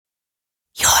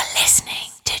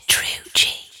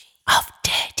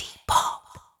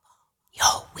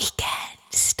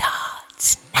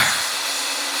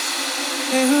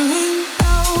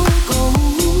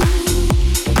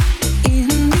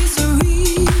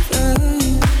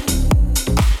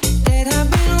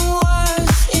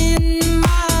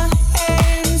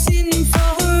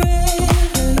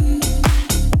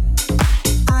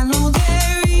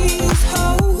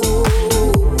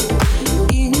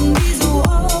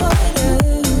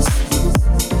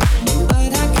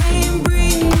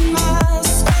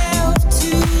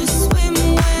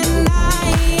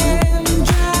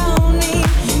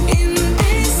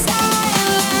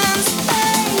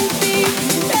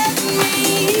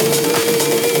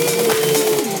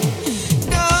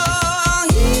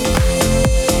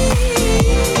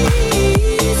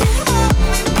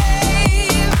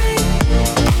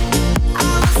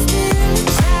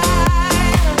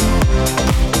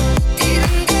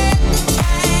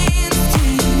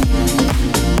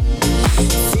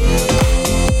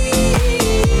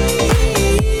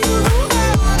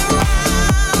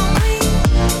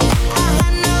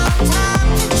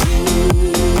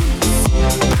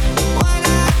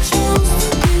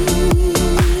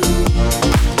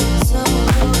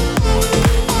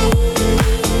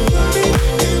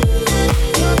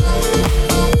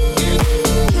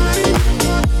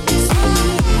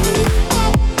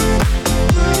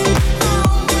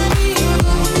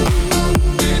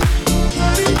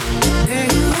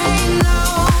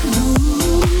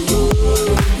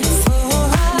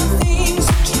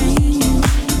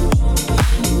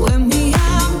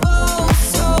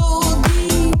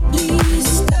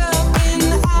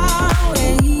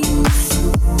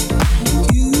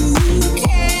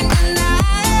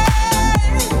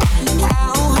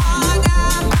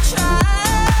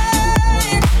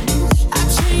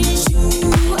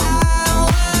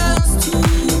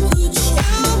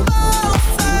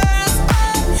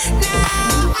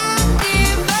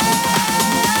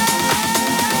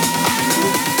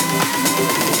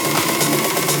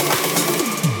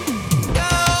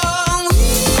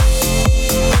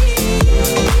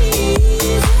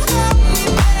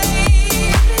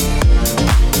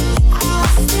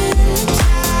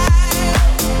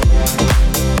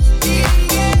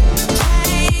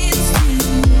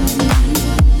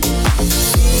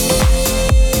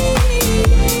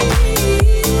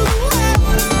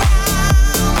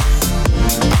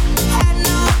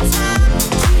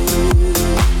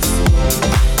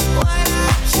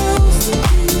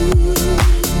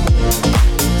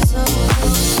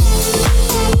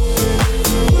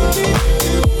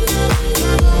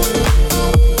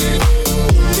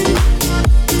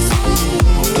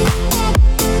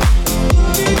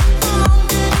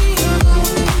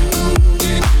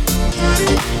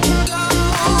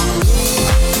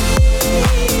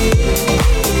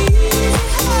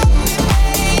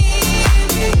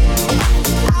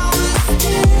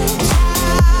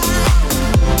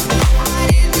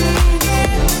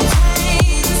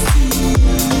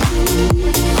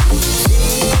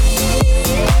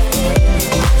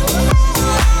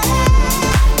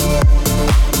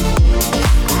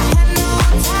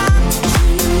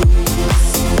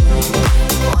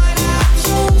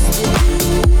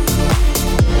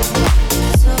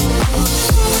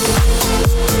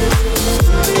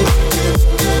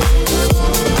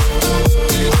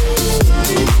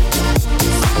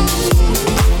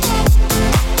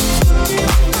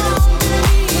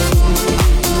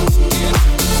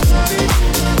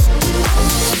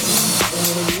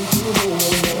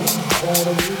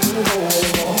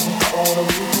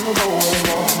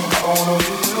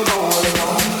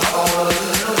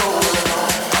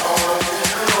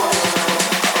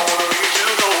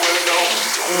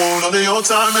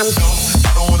time and no.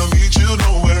 I don't wanna meet you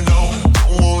nowhere, no.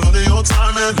 Don't want none of your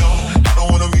time and no. I don't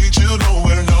wanna meet you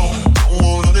nowhere, no. Don't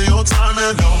want none of your time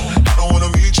and no. I don't wanna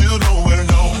meet you nowhere,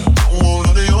 no. Don't want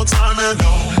none of your time and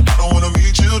no. I don't wanna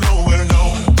meet you nowhere,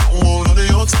 no. Don't want none of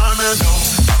your time and no.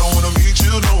 I don't wanna meet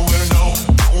you nowhere, no.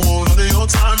 Don't want none of your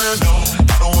time and no.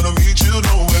 I don't wanna meet you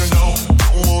nowhere, no.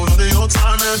 Don't want none of your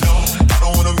time and no. I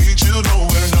don't wanna meet you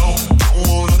nowhere, no. Don't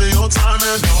want none of your time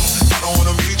and no. I don't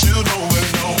wanna meet you nowhere,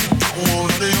 no. Don't want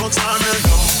none of your time and no.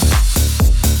 None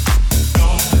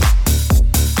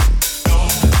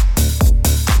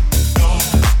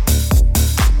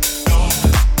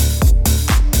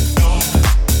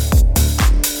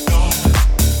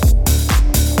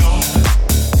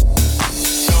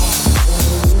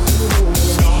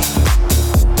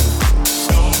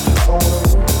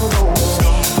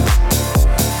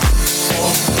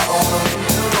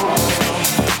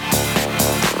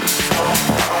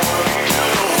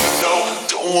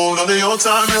of your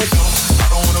time and no. I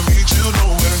don't wanna meet you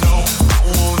nowhere, no. Don't want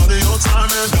none of your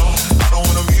time and no. I don't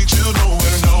wanna meet you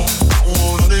nowhere, no. Don't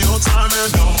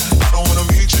want none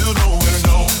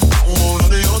of your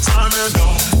time and no.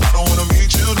 I don't wanna meet you nowhere, no. Don't want none of your time and no. I don't wanna meet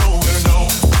you nowhere, no.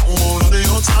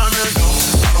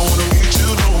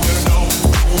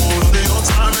 Don't want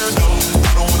none of your time and no.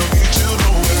 I don't wanna meet you nowhere,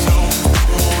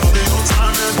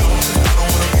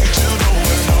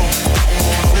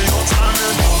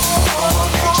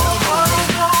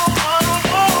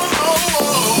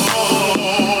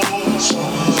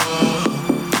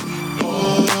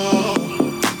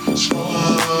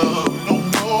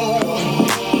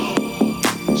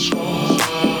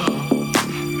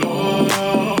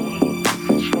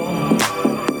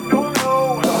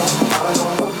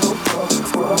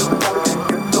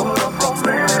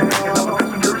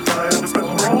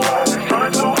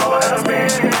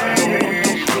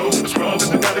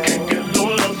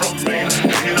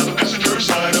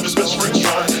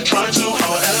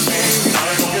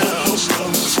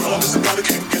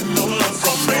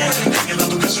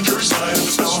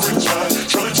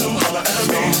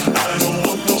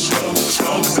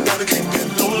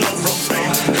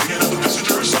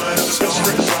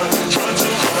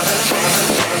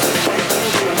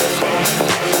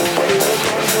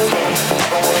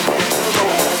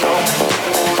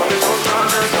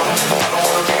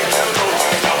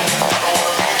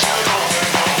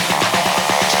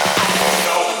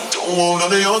 Don't want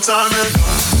none of your time and no. I don't wanna meet you nowhere, no. Don't want none of your time and no. I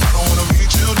don't wanna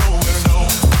meet you nowhere, no. Don't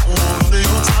want none of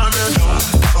your time and no. I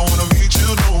don't wanna meet you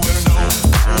nowhere. None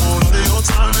of your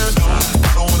time and no. I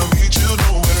don't wanna meet you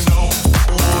nowhere, no.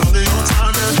 None of your time and no. I don't wanna meet you nowhere, no. None of your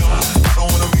time and no. I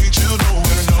don't wanna meet you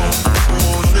nowhere, no.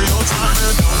 None of your time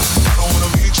and no. I don't wanna meet you nowhere, no. None of your time and no. I don't wanna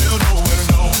meet you nowhere,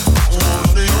 no.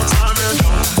 None of your time and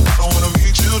no. I don't wanna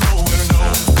meet you nowhere, no.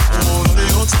 None of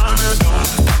your time and no. I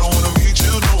don't wanna meet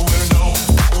you nowhere, no.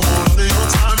 None of your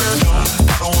time and no. I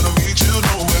don't wanna meet you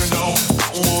nowhere, no.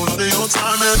 All of your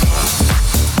time and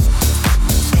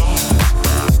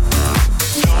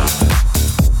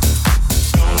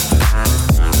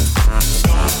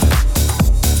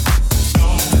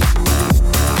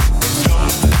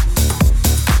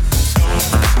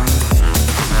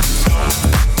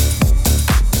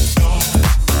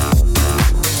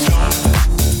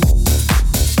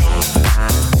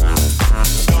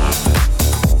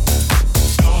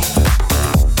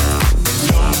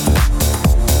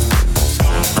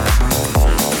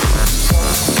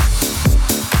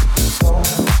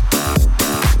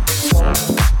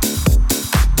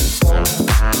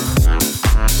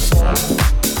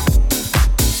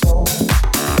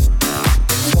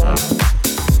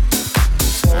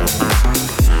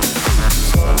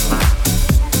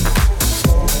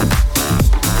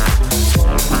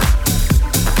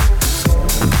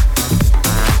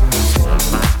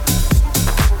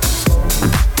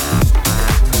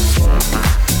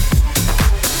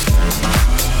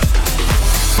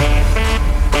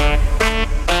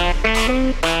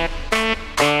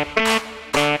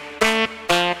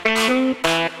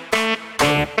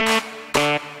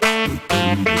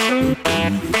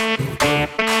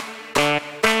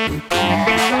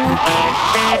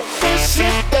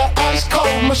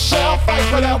Michelle fight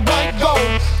for that white gold.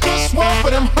 Just one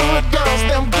for them hood girls,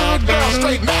 them good girls,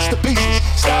 straight masterpieces.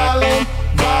 Styling,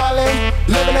 wildin',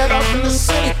 living it up in the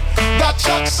city. Got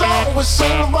Chuck's on with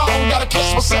Saint Laurent. Gotta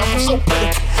kiss myself, I'm so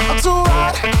pretty. I'm too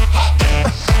hot.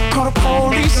 Call the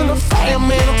police and the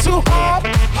fireman. I'm too hot.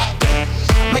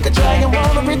 Make a dragon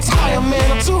wanna retire,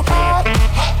 man. I'm too hot.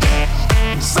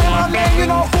 Say my name, you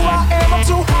know who I am. I'm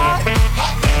too hot.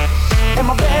 And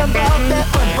my band about that,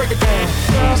 break it down.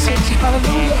 Girl, sing you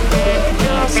hallelujah.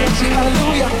 Girl, sing you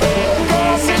hallelujah.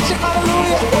 Girl, sing you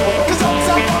hallelujah. 'Cause I'm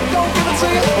top, I'm gon' give it to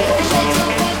you. 'Cause I'm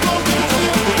top, I'm gon' give it to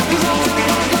you. 'Cause I'm top,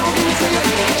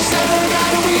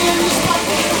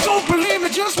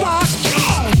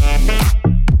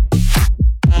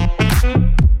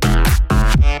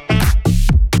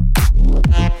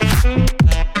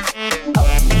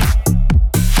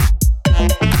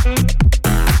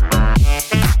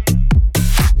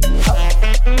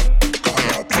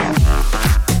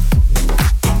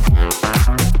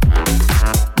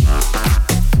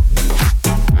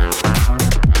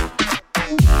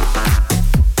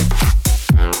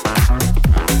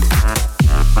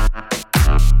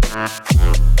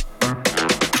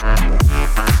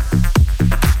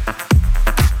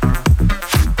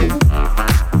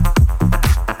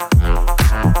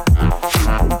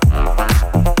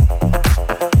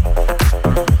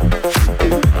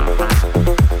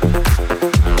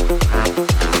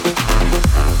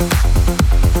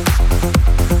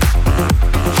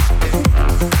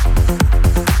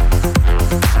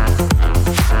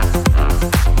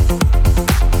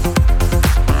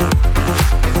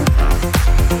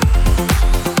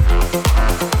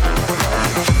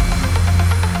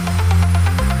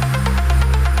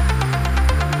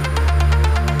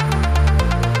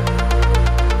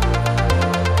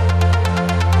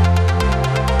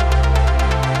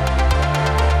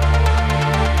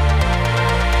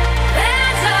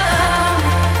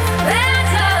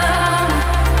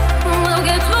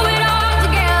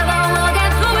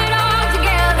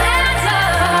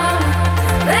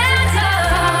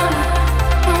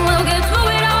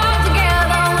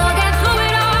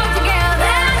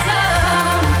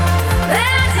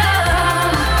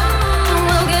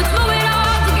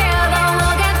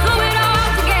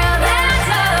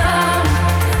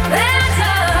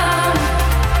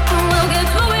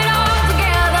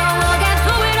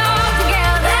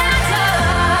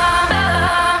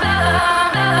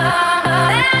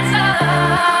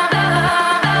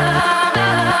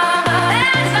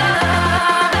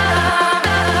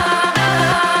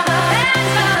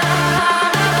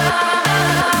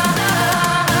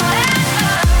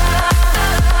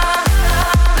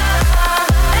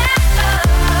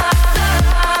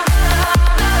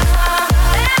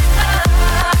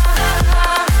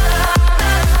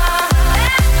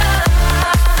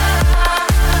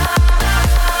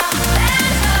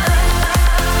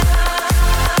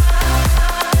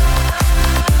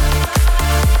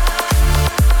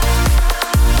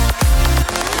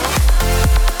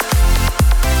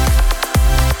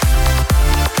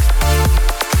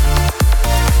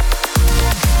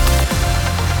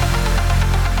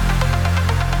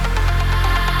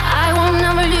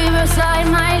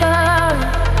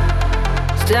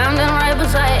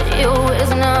 inside you is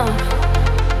enough.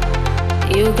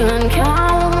 You can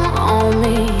count on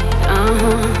me,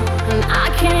 and I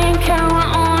can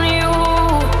count on you.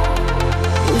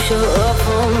 You show up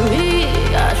for me,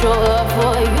 I show up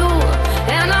for you,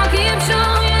 and I'll keep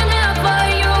showing up for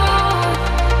you.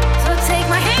 So take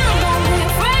my hand, don't be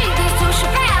afraid. This too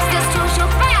shall pass, this too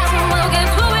shall pass, and we'll get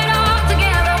through it all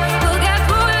together. We'll get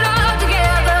through it all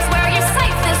together. Swear you're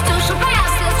safe. This too shall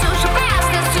pass, this too shall pass,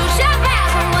 this too shall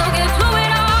pass, and we'll get through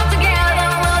it all together.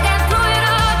 We'll get through it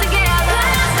all together.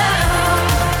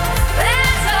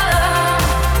 That's love.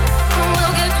 And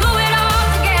we'll get through it all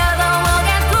together. We'll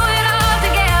get through it all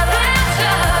together. That's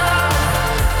love.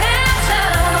 That's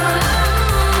love.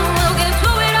 We'll get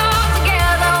through it all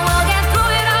together. We'll get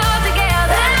through it all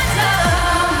together. That's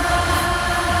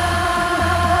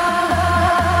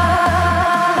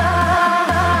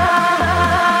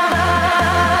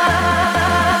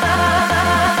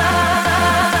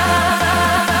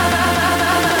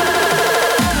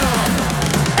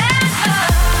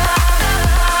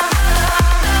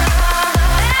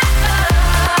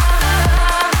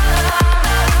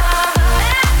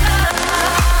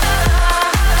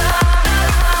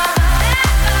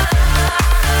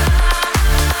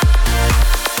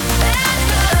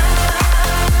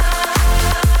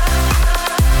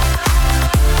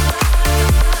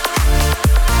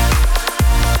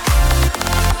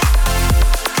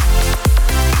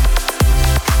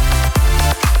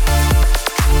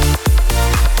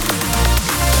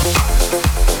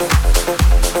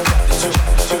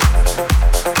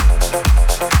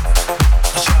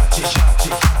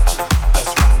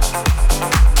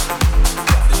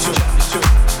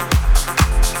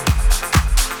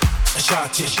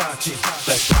Ashanti,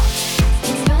 let's rock.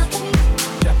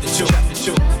 Chapter two.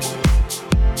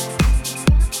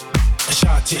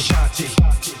 Ashanti,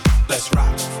 let's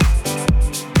rock.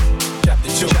 Chapter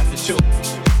two.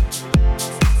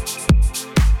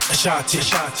 Ashanti.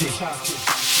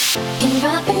 Can you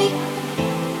rock with me?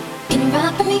 Can you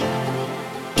rock with me?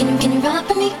 Can you rock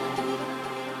with me?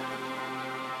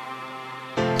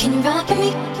 Can you rock with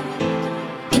me?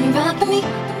 Can you rock with me?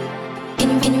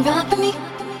 Can you rock with me?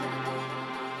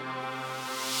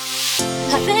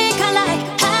 I think I like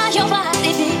how your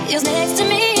body feels next to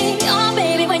me. Oh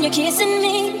baby, when you're kissing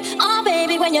me. Oh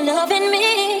baby, when you're loving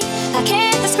me. I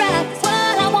can't describe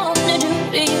what I wanna do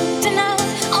to you tonight.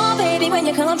 Oh baby, when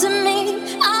you come to me,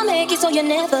 I'll make it so you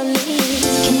never leave.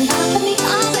 Can you rock with me?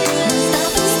 Oh baby,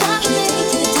 stop me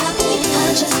to the top of me. I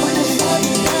just wanna love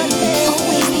you,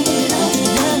 always need to love you.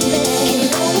 Can you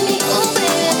roll with me? Oh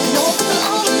baby,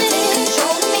 over me,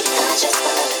 control me. I just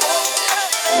wanna love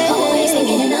you, always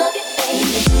thinking of you.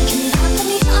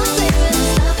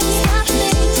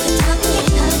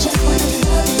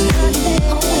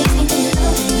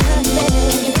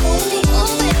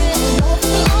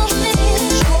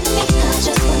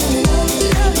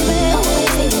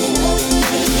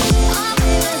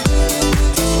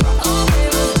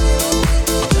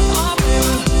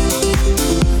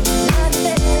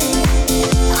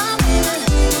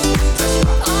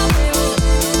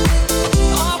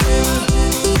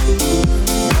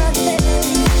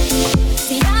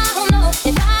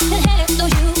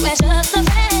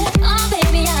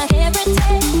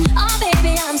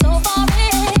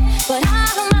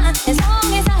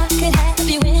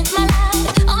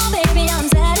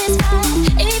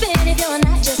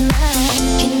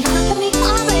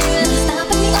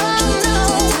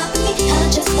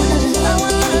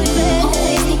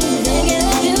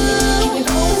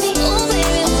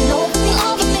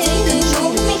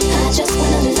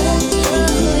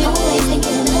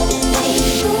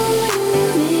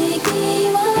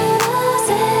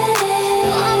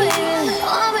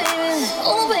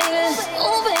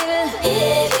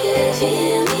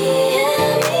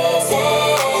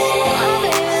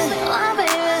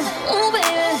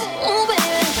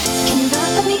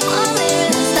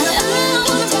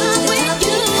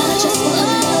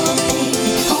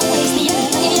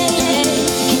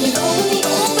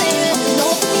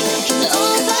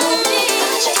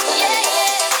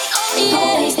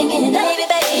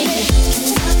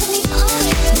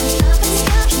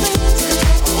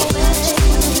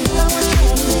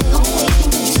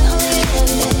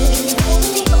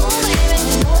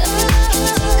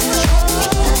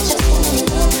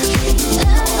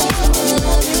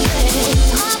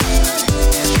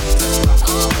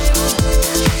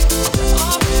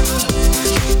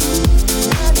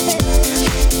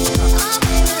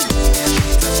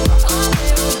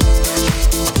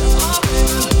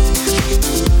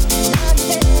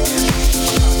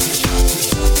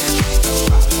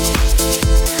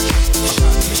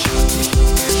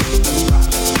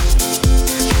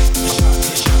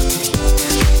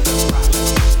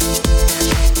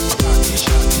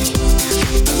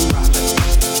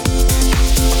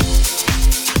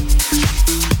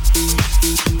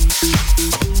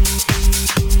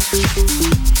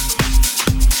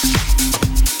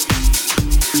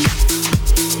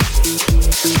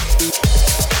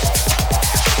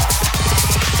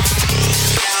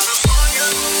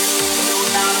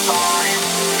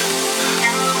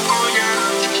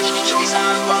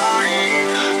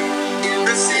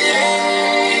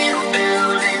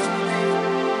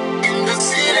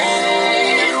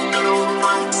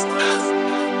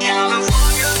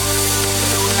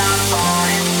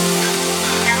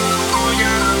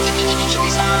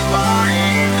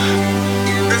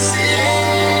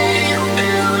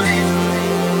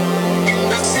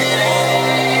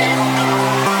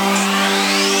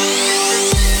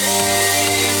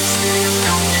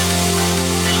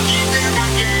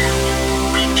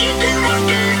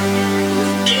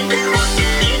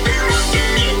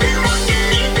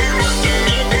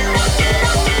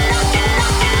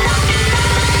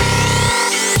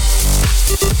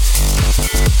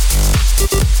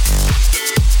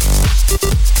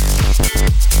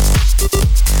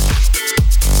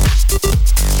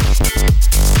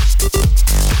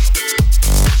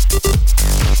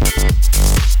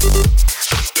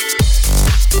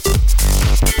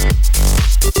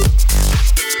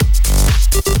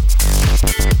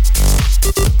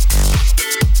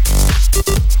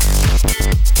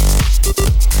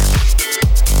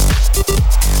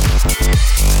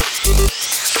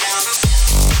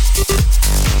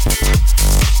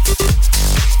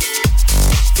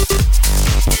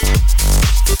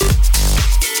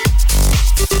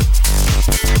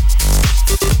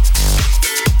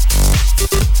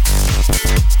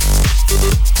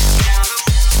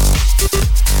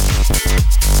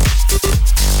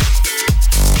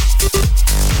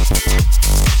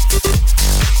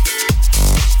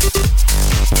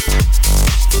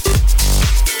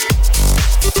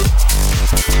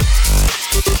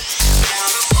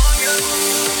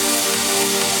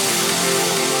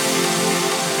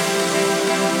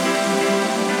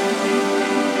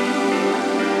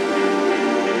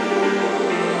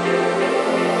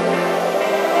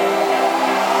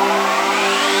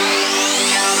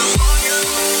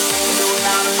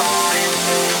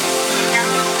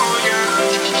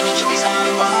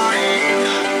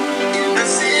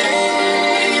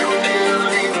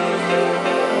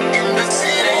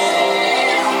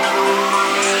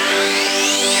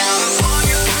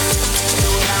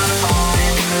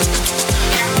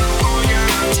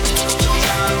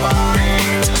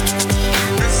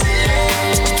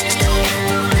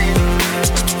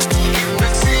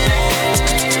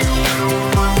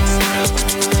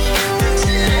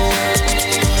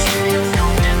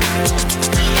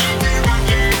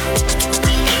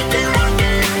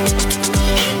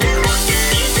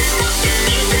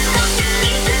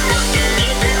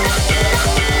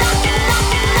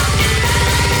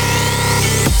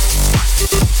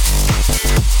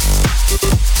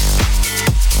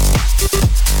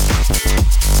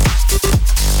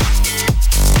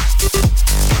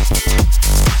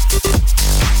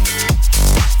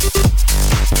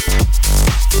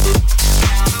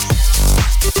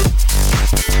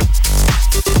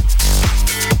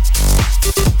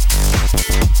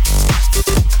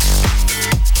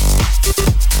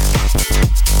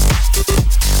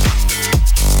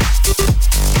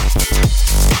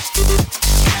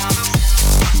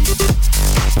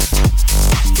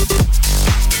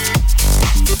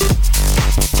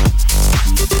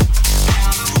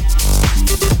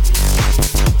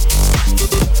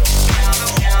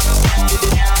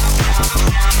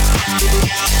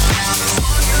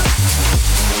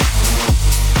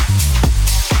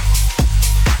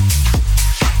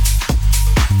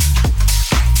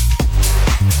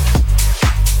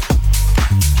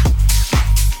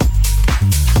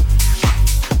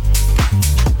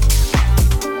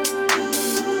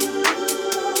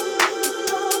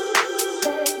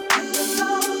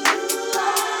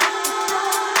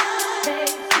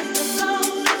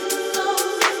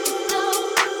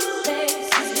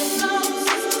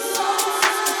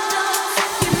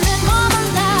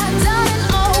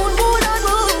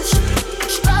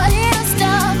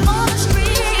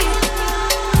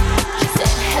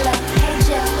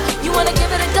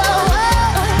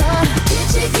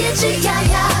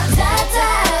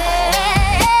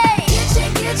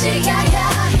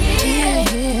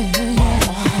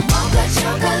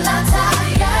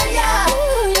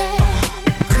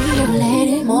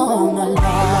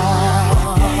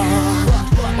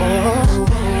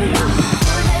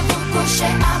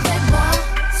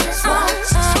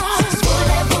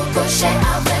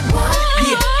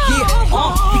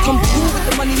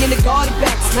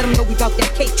 Let them know we bout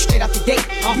that cake straight out the gate.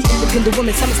 We independent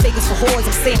women, some mistake us for whores.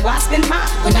 I'm saying, well, I spend mine,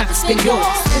 but not to spend yours.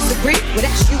 Disagree? Well,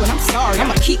 that's you, and I'm sorry.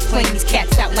 I'ma keep playing these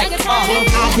cats out like a car.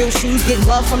 High heel shoes, getting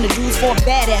love from the Jews, for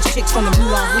badass chicks from the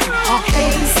Moulin Rouge.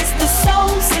 Hey, sisters,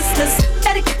 soul sisters,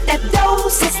 better get that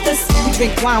dough, sisters. We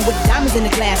drink wine with diamonds in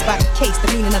the glass by the case,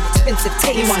 the meaning of expensive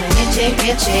taste. You want an inche,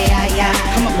 ay, ay.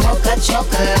 I'm a mocha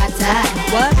chocolate.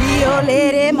 What? Rio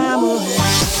Lady Mama.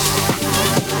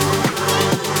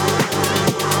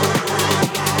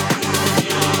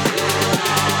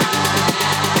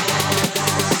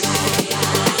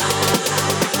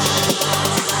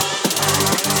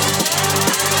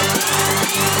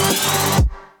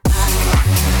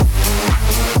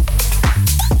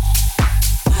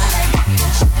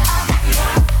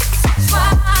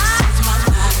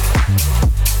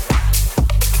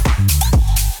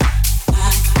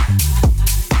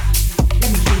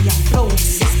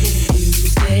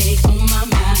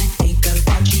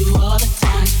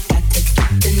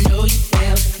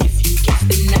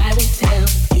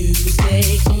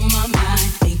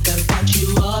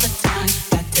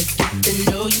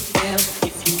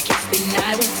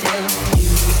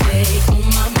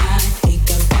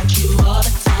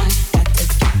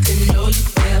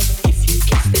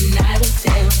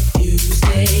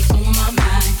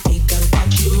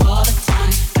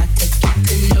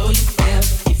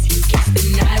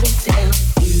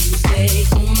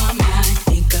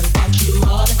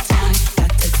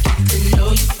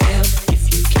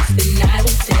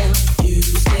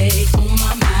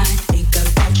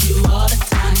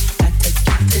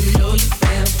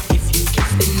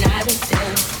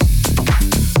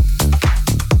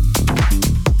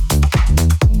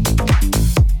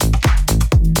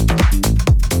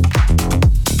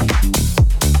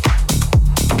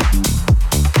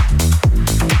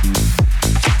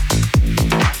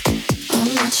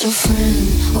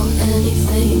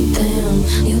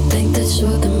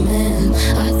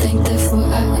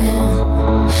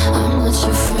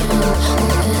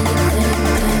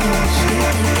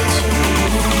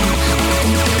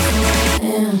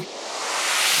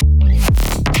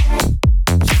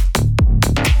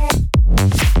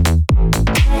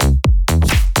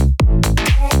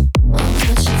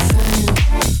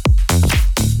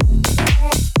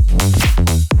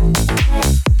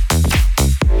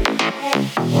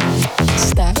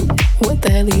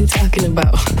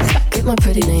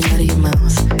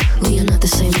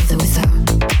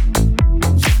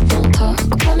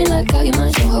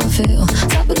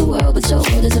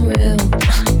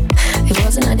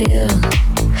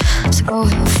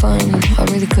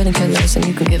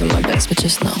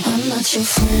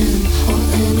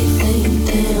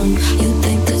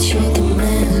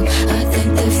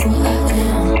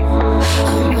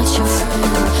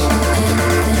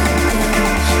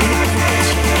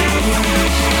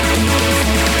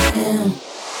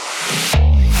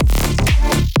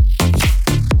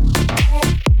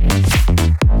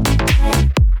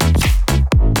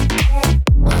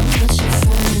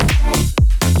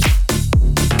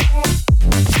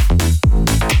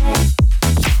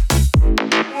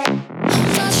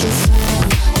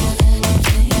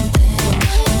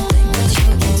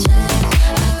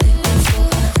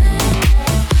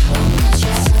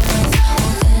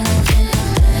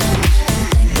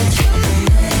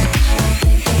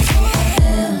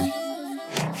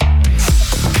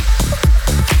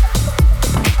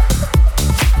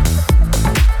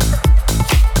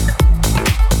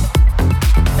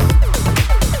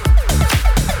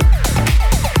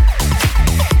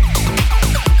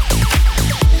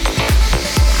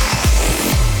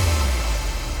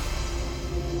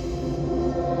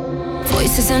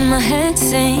 Voices in my head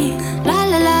sing, la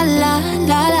la la la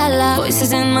la la la.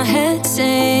 Voices in my head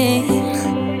sing,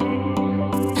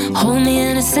 hold me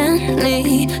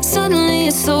innocently. Suddenly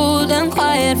it's so damn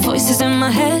quiet. Voices in my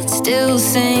head still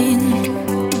sing.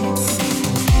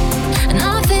 And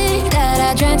I think that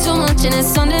I drank too much and it's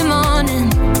Sunday morning.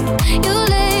 You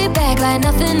lay back like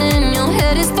nothing in your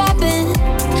head is popping.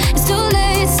 It's too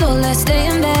late, so let's stay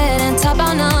in bed and talk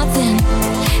about nothing.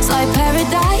 It's like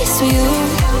paradise for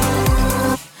you.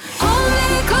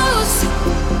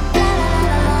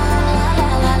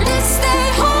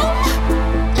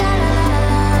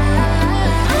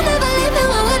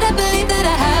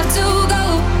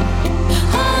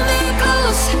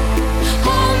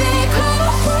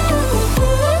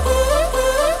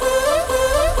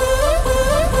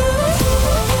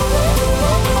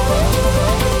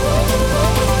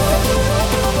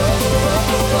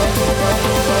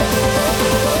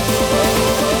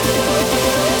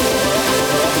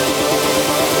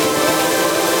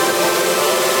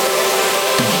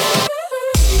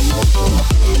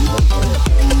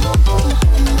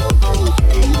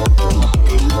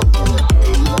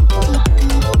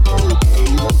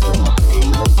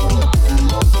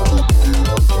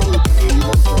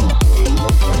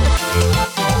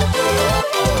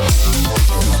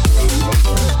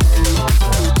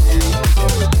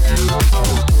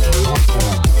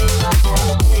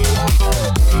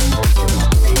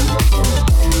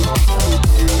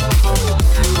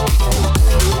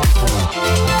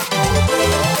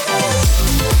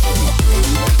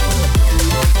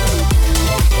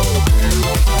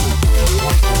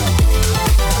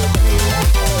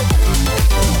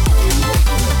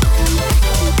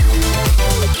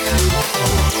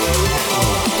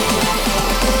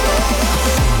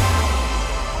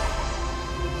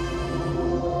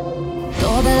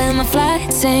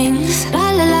 sings la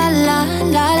la la la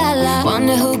la la la.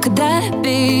 Wonder who could that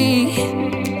be?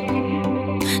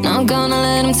 Not gonna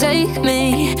let him take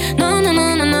me. No, no,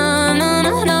 no, no, no, no,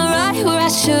 no, no. Right where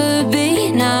I should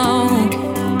be now.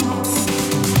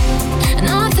 And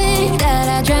I think that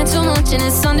I drank too much and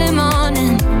it's Sunday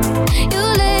morning. You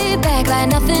lay back like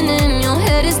nothing in your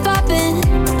head is popping.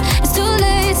 It's too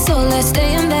late, so let's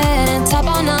stay in bed and talk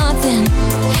about nothing.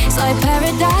 It's like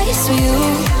paradise for you.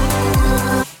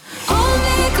 Hold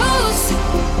me close.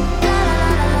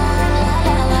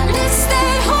 Let's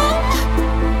stay home.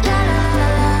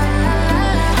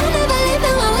 I'll never leave,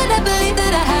 and why would I believe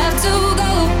that I have to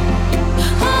go?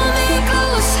 Hold me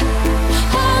close.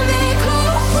 Hold me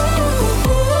close.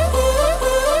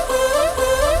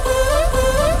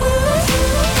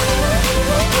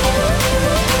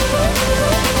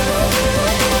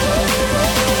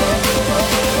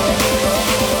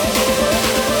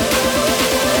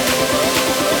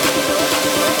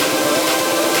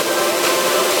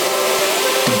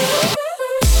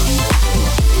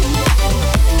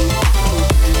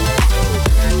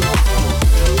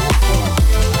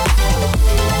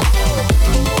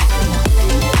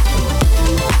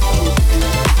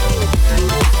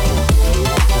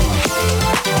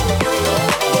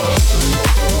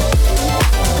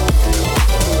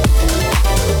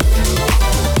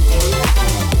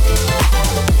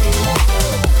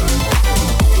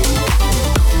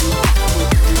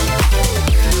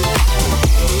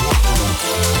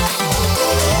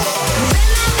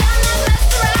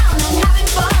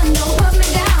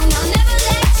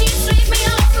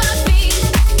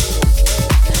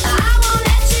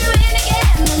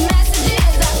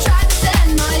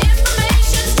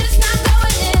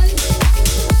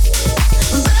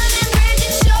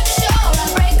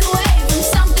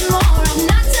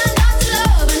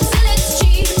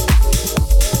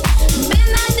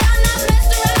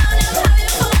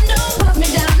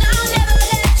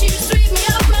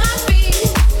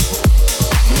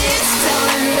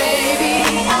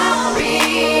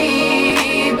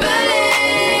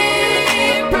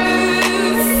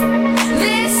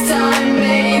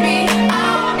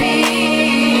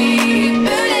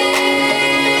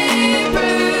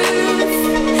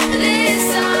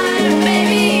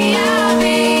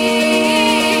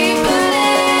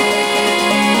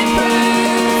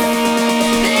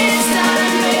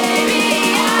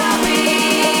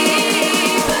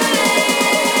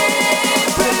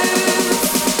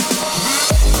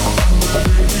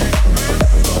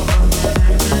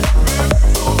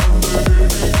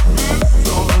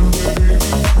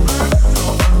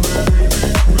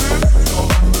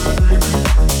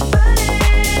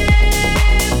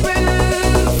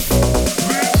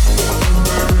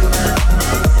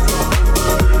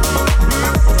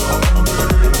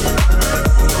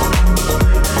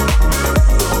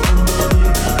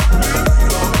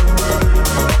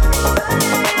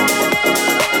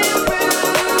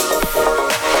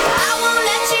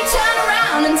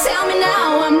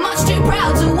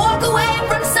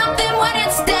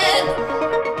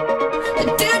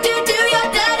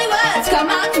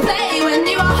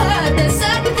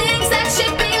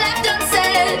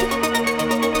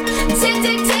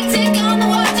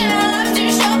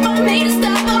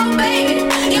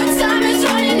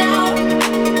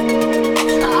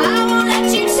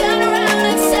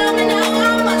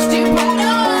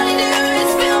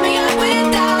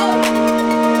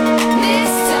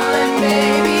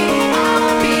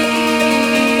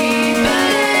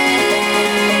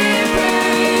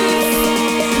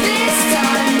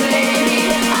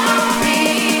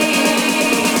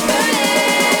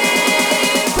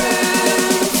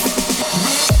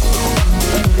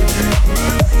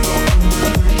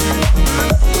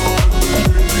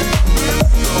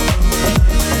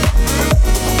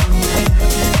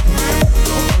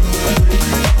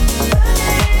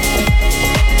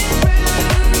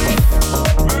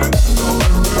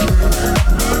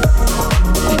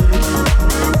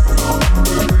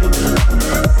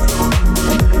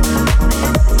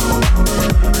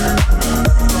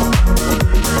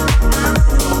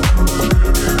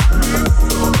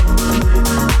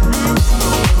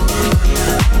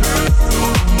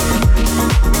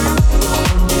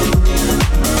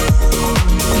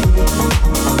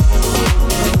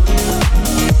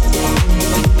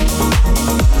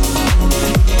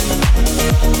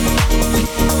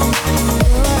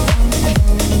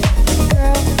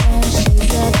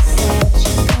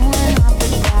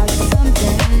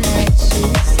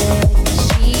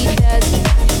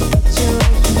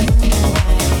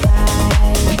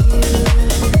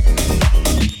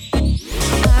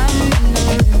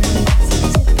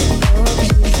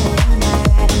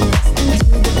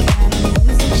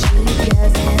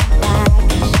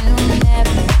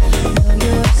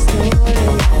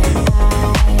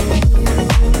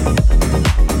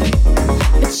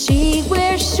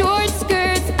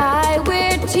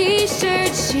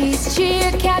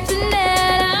 captain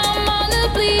and I'm on the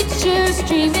bleachers,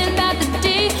 dreaming about the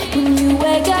day when you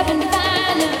wake up and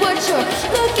find that what you're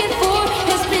looking for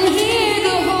has been here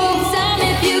the whole time.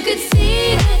 If you could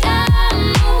see that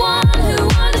I'm the one who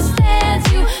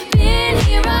understands you, been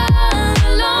here all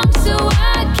along, so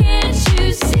why can't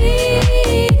you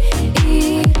see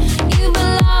you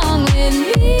belong with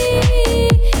me?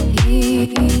 You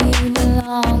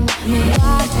belong with me.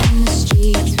 Walking the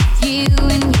streets with you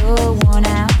in your worn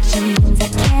out jeans, I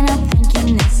can't help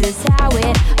thinking this is how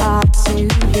it ought to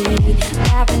be.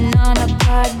 Laughing on a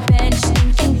park bench,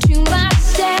 thinking to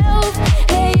myself,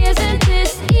 hey, isn't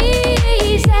this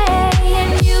easy?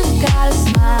 And you've got a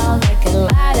smile that could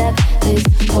light up this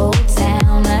whole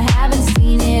town. I haven't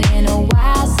seen it in a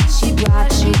while since she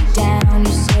brought you down.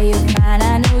 You say you're fine,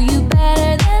 I know you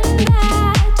better than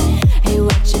that. Hey,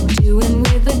 what you doing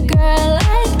with a girl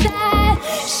like that?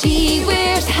 She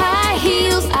wears high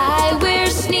heels, I wear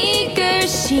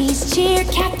sneakers. She's cheer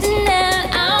captain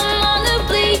and I'm on the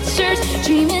bleachers,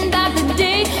 dreaming about the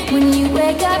day when you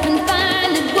wake up and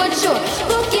find that what you're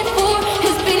looking for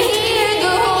has been here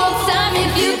the whole time.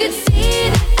 If you could see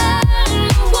that I'm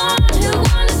the one who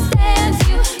understands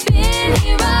you, been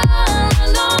here all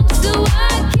along, so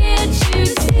why can't you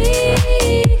see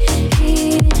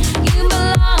you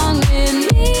belong with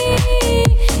me?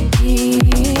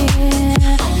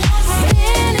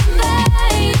 Standing by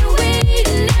you,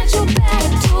 waiting at your back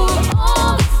door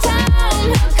all this time.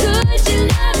 How could you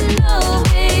not know,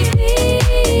 baby?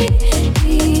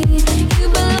 You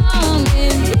belong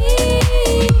with me.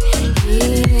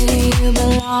 You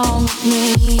belong with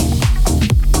me.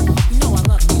 You know I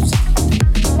love music.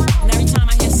 And every time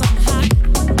I hear something hot,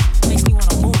 it makes me want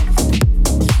to move.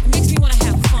 It makes me want to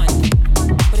have fun.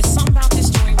 But it's something about this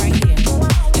joint right here.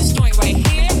 This joint right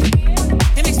here,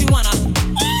 it makes me want to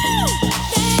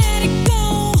let it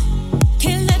go.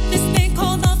 Can't let this thing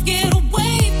called love get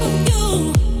away from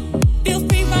you. Feel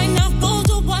free right now, go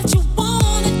do what you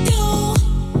want to do.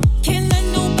 Can't let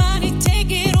nobody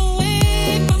take it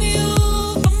away from you,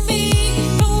 from me,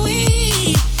 from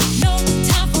we. No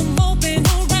time for moping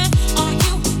around. Are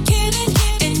you kidding?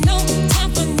 And no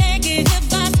time for negative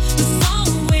vibes. 'Cause I'm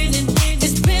winning.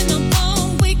 It's been a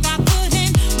long week. I put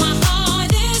in my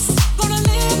hardest. Gonna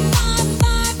live my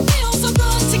life. Feels so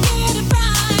good to get it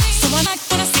right. So I like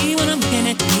what I see when I'm looking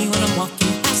at me when I'm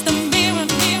walking past the mirror.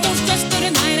 Don't stress through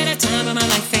the night at a time in my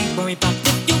life. Ain't worried about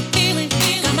if you feel it.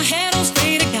 Got my head on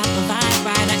straight. I got the vibe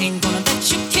right. I ain't gonna let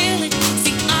you kill it.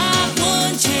 See, I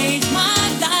would change my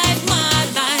life. My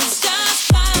life's just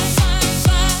fine, fine,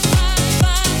 fine, fine,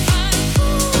 fine, fine.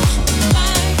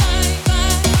 Fine, fine,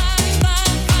 fine, fine,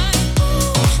 fine, fine.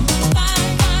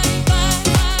 Fine, fine, fine,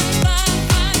 fine, fine,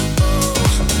 fine.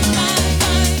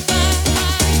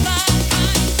 Fine,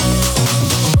 fine,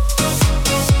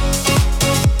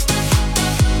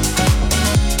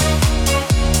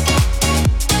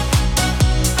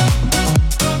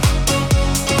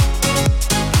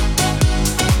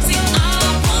 See, I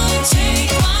would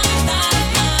change my life.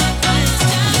 My life's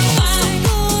just fine. So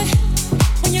good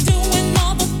when you're doing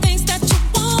all the things that you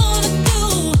wanna do.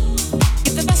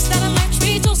 Get the best out of life,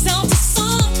 treat yourself to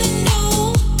something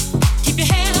new. Keep your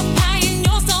head up high in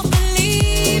yourself,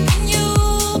 believe in you,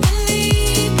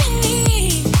 believe in me.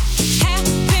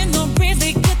 Having a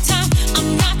really good time, I'm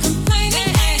not complaining,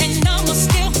 and I'ma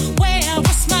still wear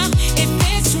a smile if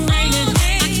it's raining.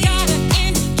 I gotta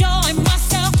enjoy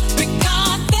myself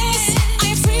regardless. I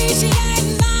appreciate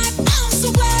life, I'm so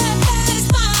glad that it's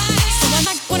mine. So I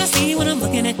like what I see when I'm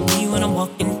looking at me when I'm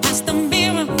walking past the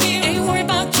mirror. Ain't worried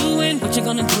about you and what you're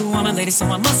gonna do. I'm a lady, so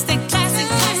I must stay classy.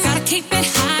 Gotta keep it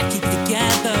high, keep it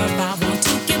together. I want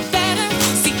to get better.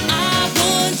 See, I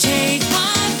would change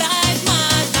my life. My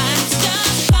life's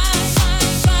just fine,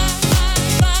 fine, fine,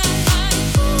 fine, fine,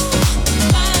 fine.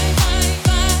 Fine, fine,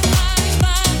 fine, fine,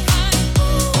 fine, fine.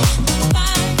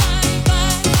 Fine, fine, fine,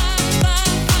 fine,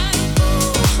 fine, fine.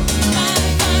 Fine,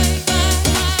 fine, fine,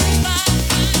 fine, fine,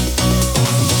 fine.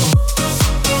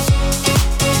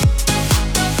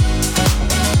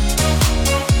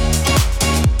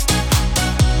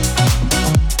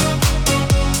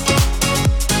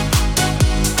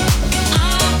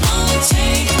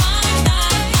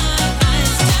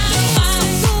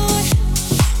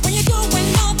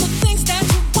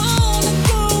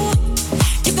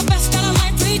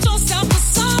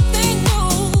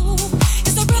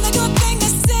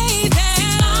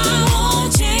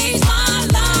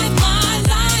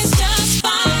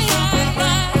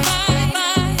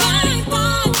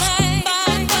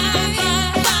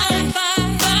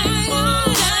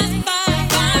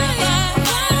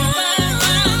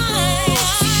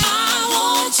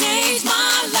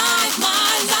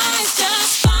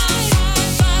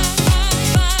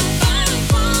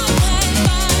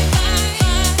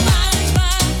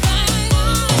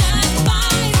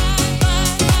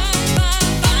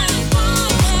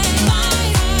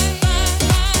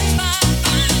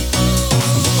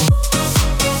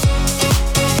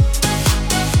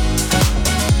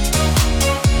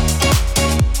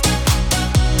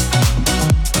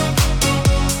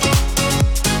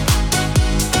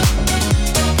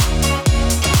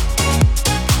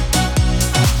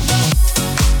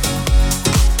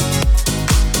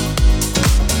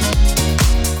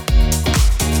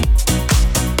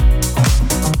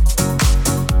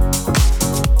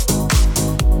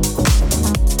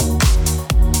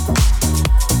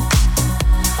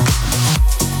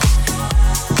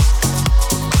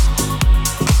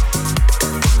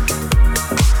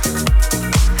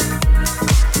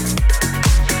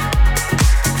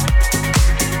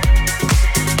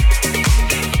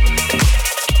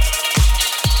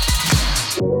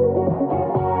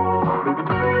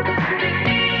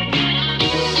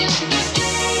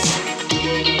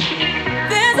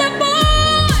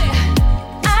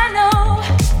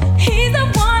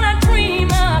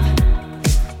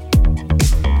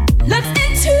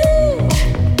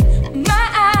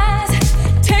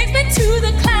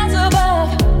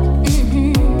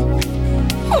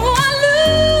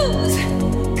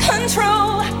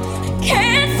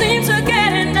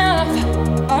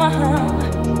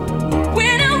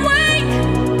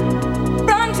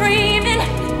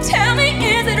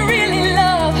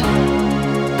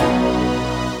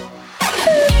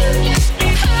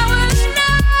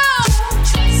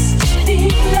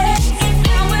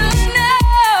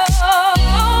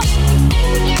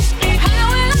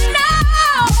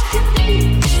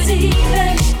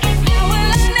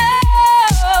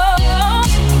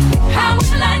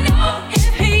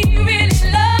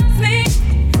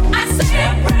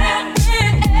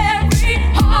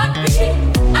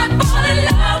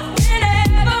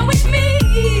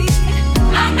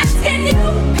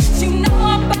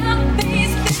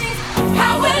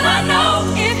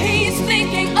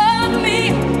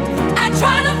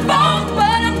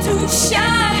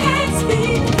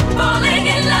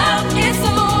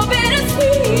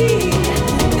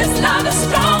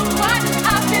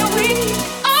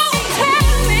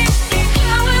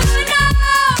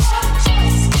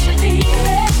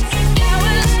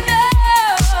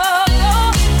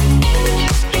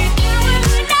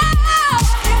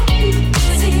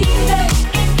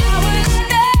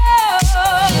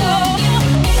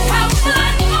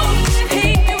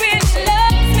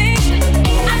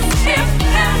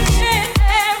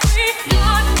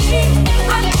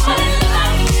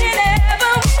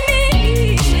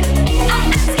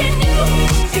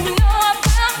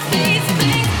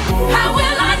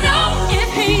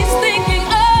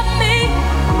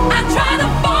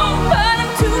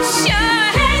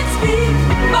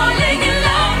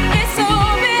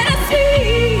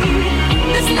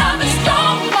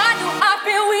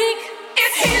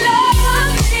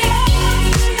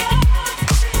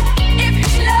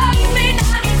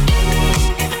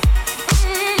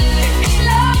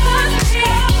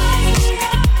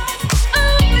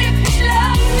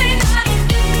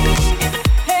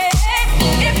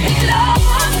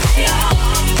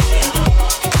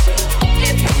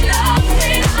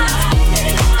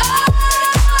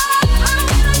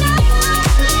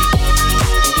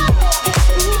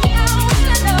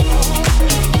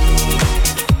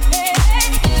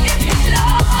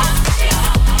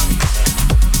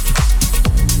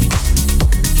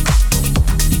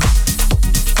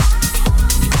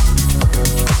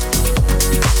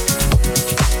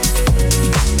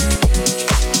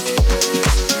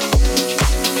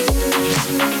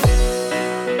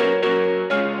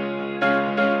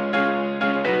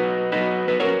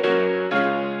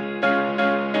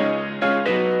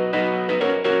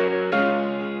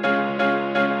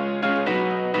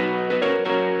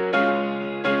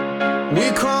 We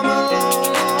come a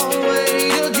long, long way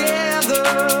together.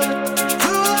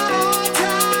 Through the hard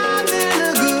times and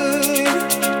the good.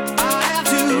 I have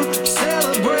to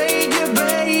celebrate you,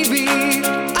 baby.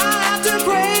 I have to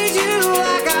praise you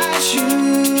like I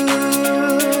should.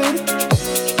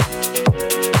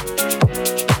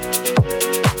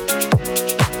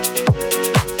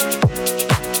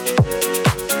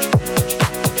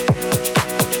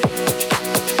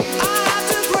 I have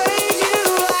to praise you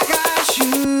like I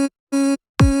should.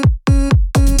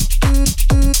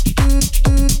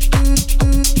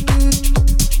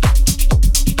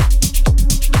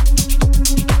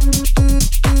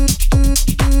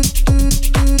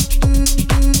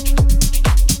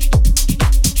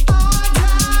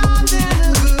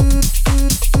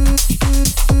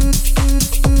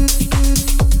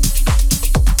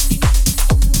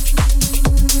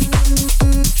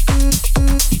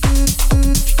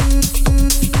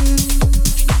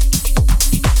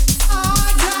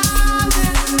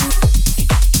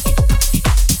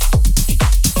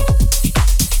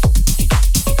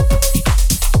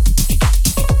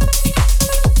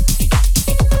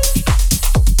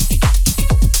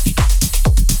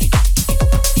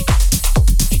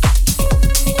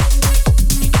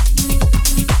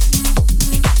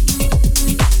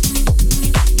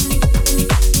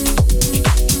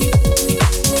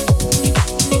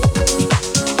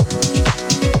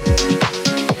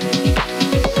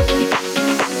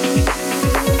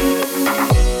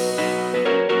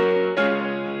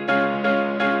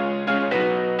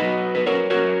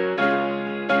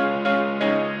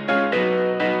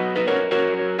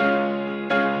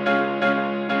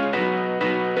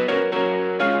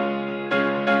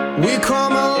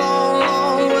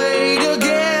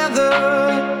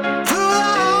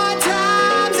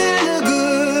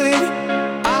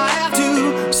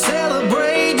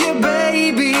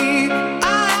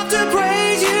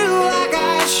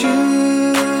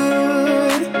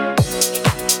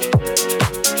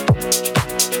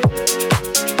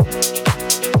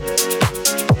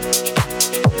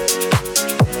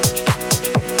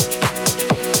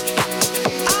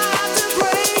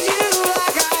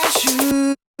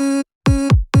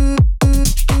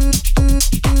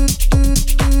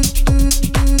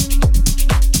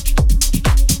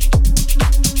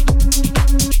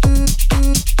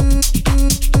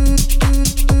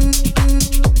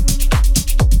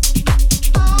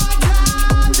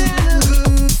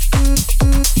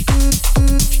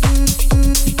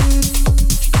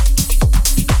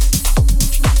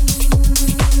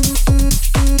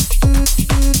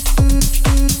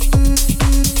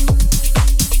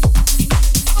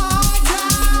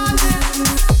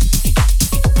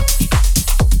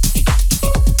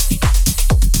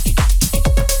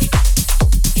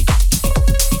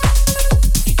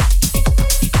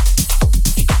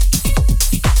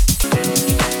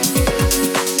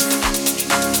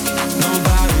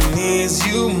 Nobody needs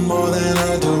you more than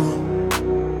I do.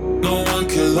 No one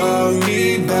can love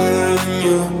me better than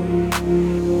you.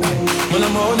 When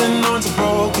I'm holding on to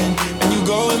broken and you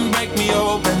go and break me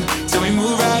open, till we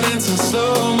move right into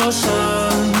slow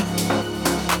motion.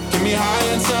 Get me high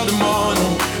until the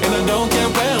morning, and I don't care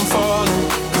where I'm falling,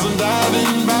 'cause I'm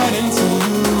diving right into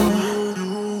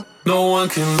you. No one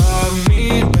can love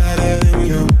me better than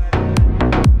you.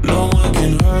 No one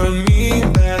can hurt me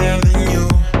better than you.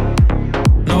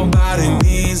 Nobody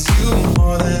needs you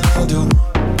more than I do.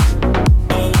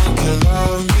 No one can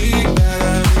love me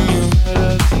better than you.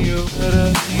 Better than you, better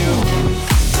than you.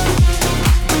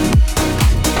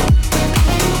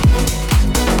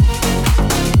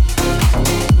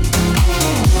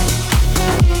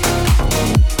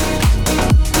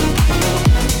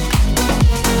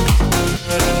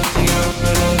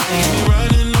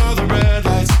 Running all the red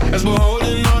lights as we're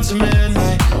holding on to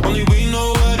midnight. Only we know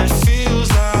what it feels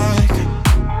like.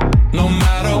 No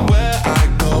matter where I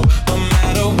go, no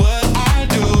matter what I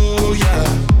do, yeah.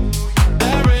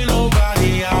 There ain't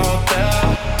nobody out there.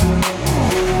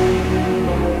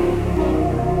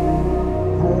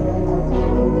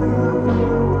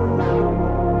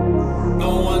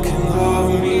 No one can love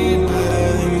me better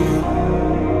than you.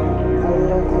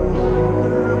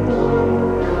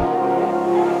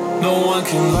 No one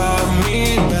can love me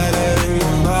better than you.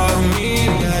 Love me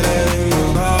better than you.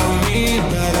 Love me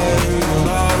better than you.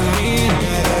 Love me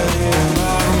better than you.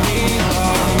 Love me,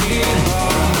 love me,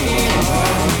 love me,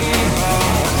 love me,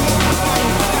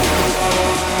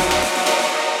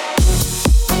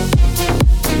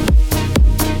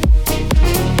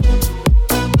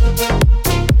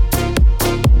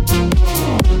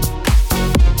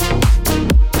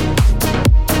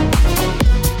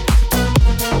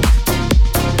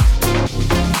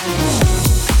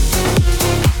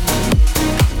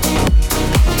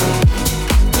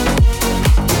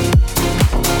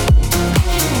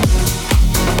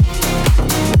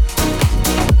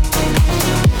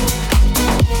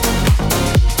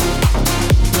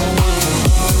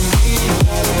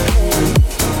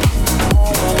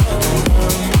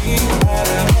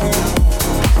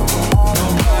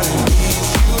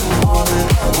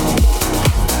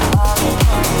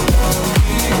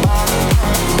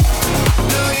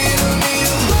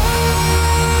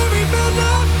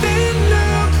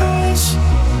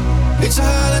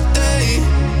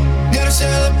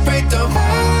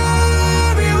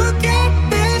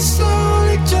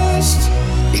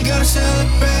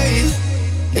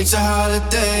 It's a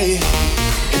holiday.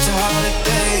 It's a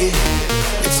holiday.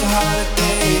 It's a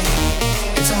holiday.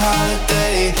 It's a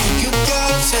holiday. You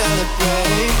gotta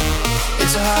celebrate.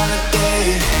 It's a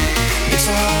holiday. It's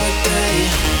a holiday.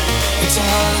 It's a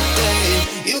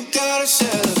holiday. You gotta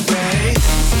celebrate.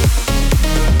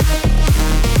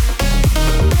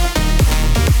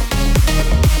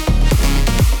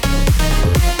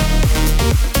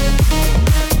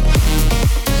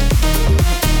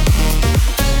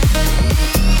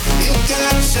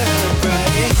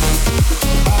 Celebrate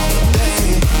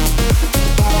holiday,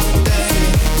 holiday,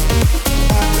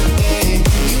 holiday.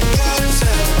 You gotta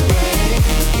celebrate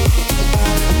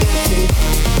holiday,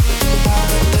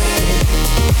 holiday,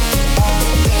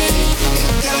 holiday. You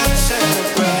gotta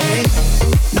celebrate.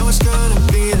 Know it's gonna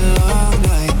be a long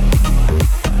night.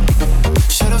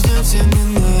 Shadows dancing in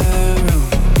the room.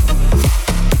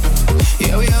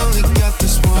 Yeah, we only got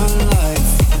this one life.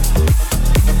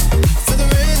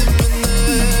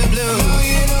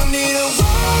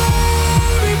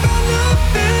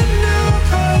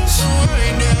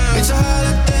 It's a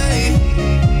holiday,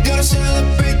 gotta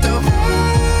celebrate the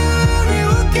worry.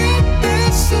 We'll get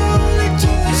there slowly,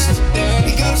 just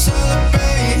we gotta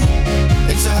celebrate.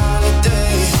 It's a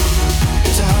holiday,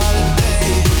 it's a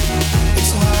holiday,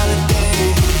 it's a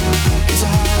holiday, it's a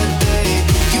holiday.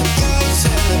 You gotta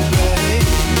celebrate.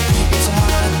 It's a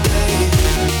holiday,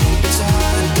 it's a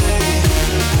holiday,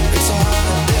 it's a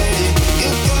holiday. You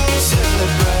gotta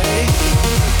celebrate,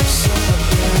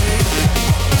 celebrate,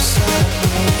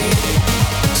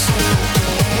 celebrate.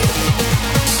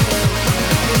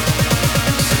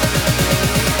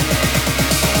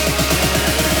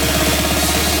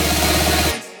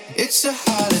 It's a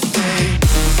holiday.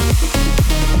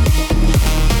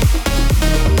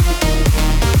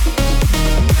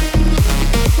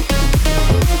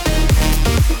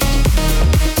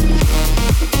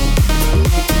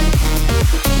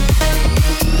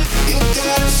 You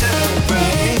gotta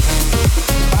celebrate.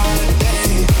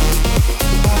 Holiday,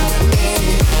 holiday,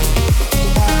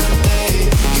 holiday.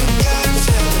 You gotta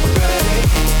celebrate.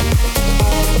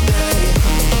 Holiday,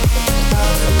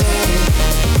 holiday,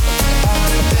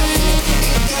 holiday.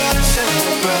 You gotta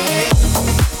celebrate.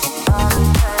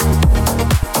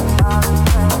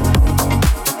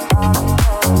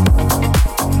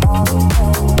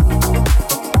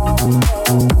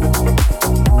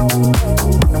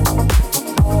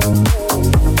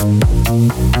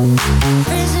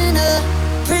 Prisoner,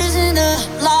 prisoner,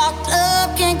 locked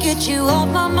up, can't get you off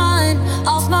my mind,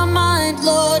 off my mind.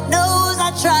 Lord knows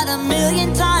I tried a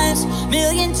million times,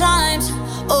 million times.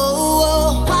 Oh,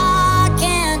 oh, why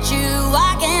can't you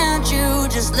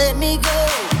just let me go?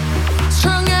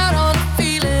 Strung out on a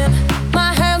feeling,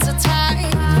 my hands are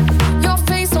tied. Your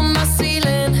face on my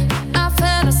ceiling, I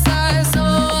fantasize.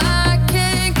 Oh, I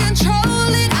can't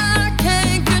control it, I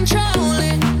can't control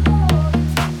it.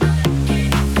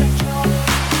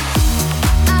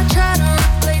 I try to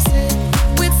replace it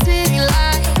with city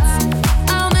lights.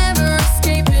 I'll never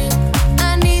escape it,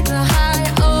 I need the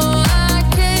high. Oh, I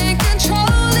can't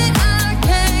control it, I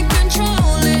can't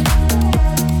control it.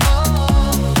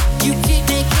 Oh, You keep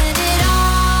making it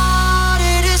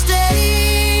harder to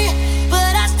stay,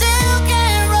 but I still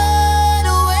can't run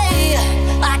away.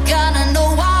 I gotta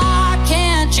know why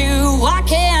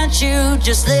can't you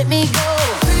just let me go?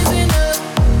 prisoner,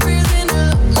 prisoner,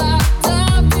 locked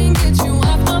up, can't get you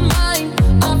off my mind,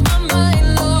 off my mind.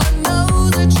 Lord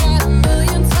knows I tried a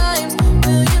million times,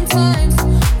 million times.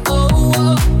 Oh,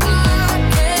 oh, why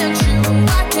can't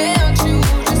you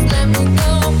just let me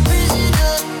go?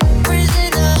 Prisoner,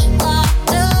 prisoner,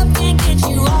 locked up, can't get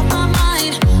you off my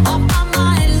mind, off my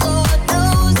mind. Lord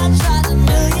knows I tried a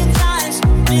million times,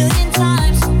 million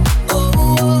times. Oh,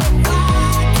 oh,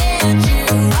 why can't you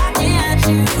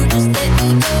just let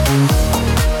me go?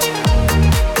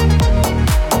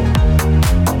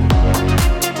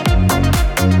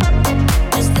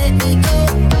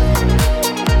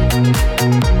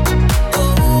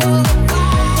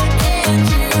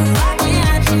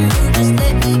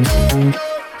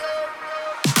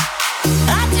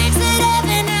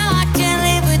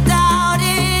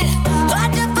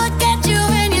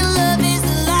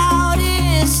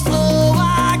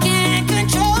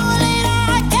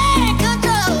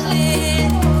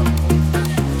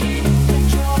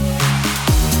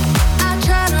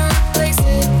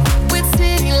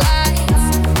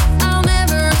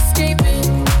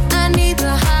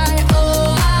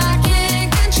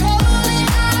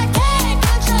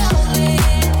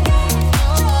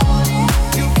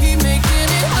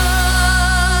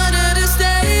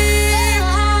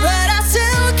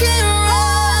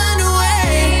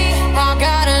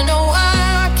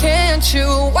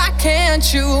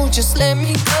 just let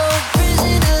me go.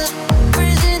 Prisoner,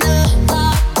 prisoner,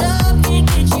 locked up, can't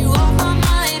get you off my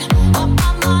mind, off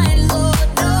my mind. Lord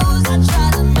knows I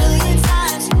tried a million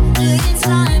times, million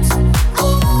times.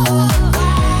 Oh,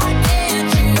 why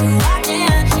can't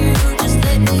you just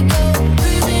let me go?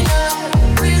 Prisoner,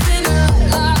 prisoner,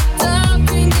 locked up,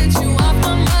 can't get you off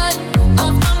my mind,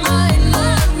 off my mind.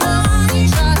 Lord knows I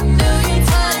tried a million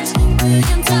times,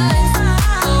 million times.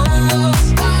 Oh,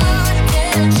 why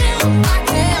can't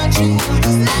you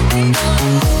just let me go?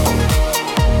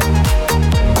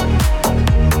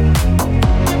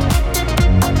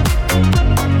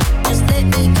 Just let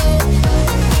me go.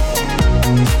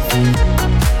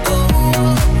 Oh,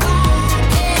 why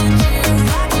can't you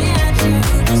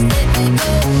just let me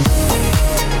go?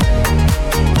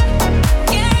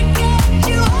 Can't get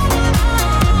you on my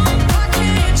mind. Why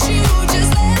can't you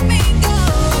just let me go?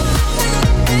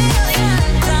 A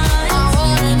million times. I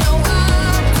wanna know why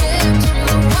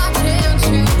can't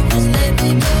you just let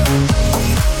me go?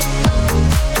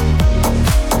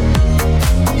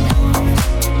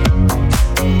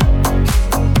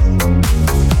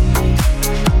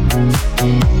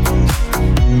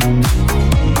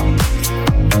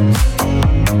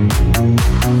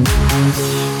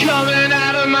 Coming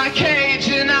out of my cage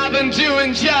and I've been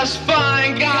doing just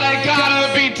fine. Gotta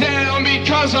be down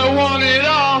because I want it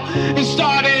all. It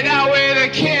started out with a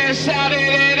kiss, how did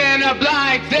it end up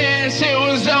like this? It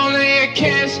was only a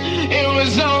kiss, it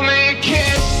was only a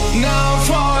kiss. Now I'm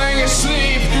falling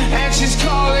asleep and she's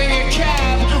calling a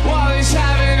cab while he's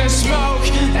having a smoke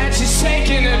and she's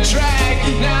taking a drag.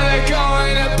 Now they're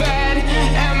going to bed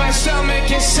and my stomach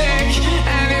is sick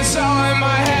and it's all in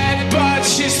my head, but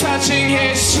she's touching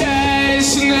his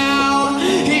chest. Now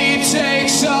he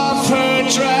takes off her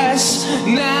dress.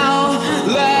 Now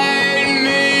let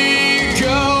me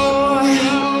go.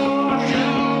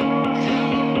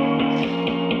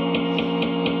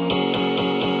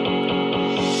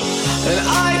 And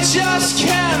I just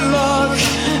can't look,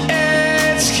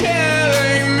 it's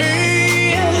killing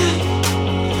me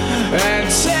and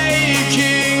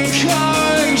taking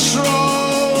control.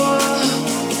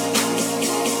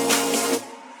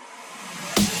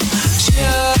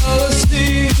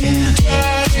 Jealousy,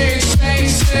 turning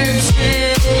space into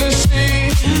the sea,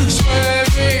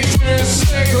 swimming through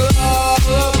sick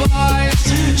lullabies,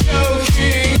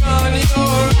 choking on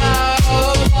your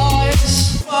alibis.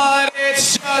 But it's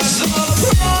just the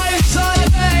price I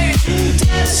pay.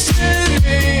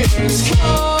 Destiny is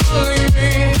calling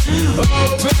me.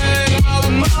 Open up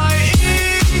my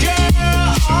eager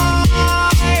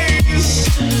eyes,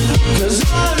 'cause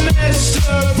I'm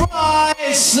Mr.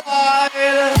 Brightside.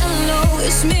 Hello,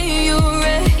 it's me, your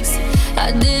ex.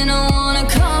 I didn't wanna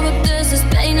come, but there's this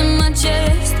pain in my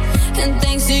chest. And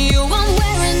thanks to you, I'm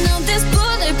wearing out this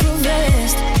bulletproof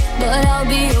vest. But I'll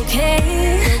be okay,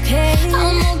 okay.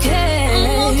 I'm okay, I'm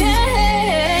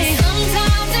okay.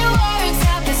 Sometimes it works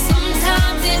out, but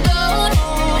sometimes it don't.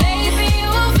 Maybe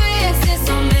we'll fix this,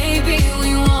 or maybe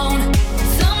we won't.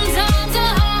 Sometimes a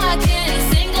heart can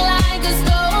sink like a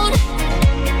stone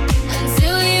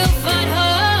until you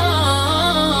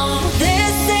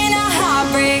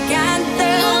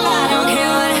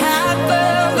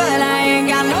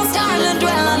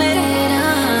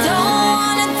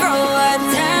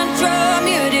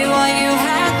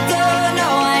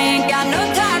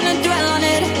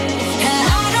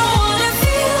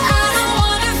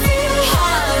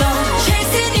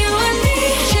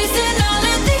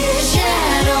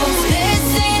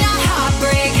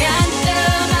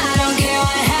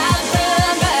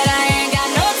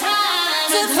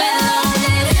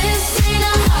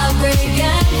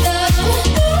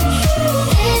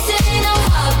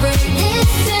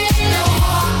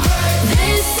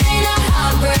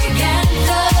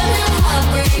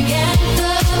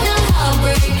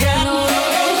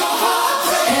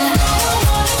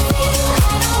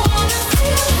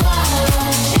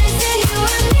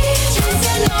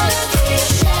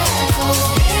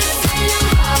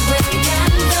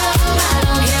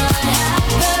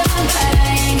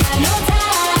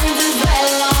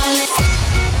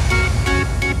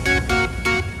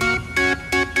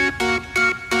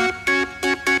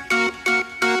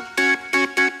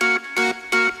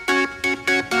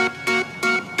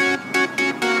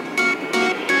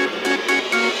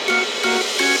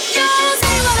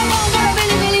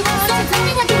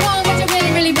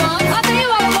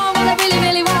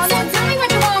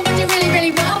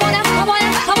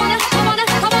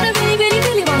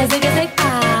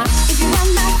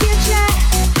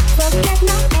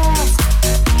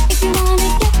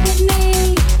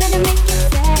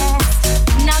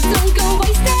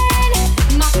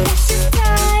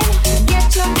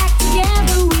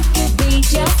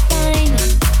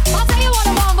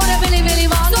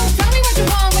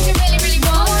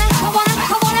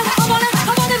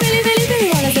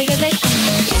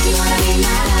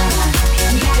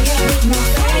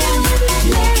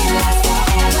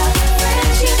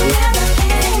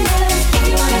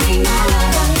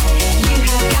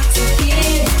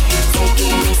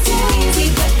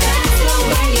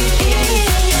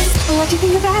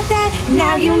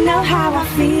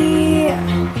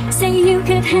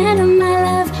hand on my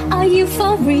love, are you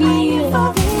for real?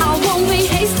 I won't be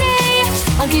hasty,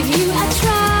 I'll give you a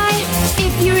try.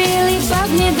 If you really bug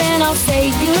me, then I'll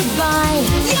say goodbye.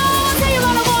 Yo, I'll tell you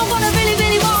what I want, what I really,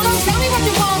 really want. Don't tell me what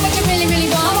you want, what you really, really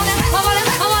want. I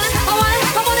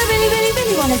wanna really, really,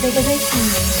 really wanna take a date.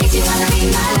 If you wanna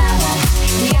be my lover,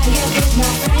 you gotta get with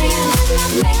my friends.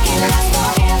 Make it last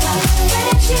forever,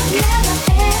 friendship never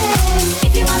ends.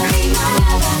 If you wanna be my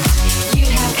lover, you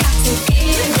have got to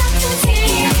give.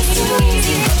 It's too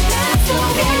easy, that's the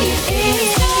way it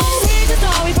is. Here's the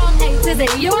story from A to Z.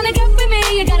 You wanna get with me,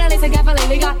 you gotta listen carefully.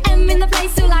 We got M in the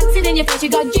place who likes it in your face. You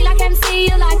got G like MC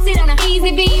who likes it on a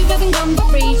easy B. Doesn't come for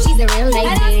free, she's a real lady.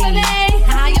 And as for me,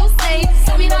 how you'll say,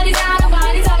 slam your body down,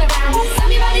 nobody's all around.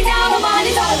 Slam your body down,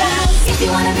 nobody's all around. If you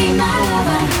wanna be my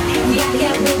lover, you gotta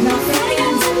get with my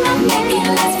friends. Make it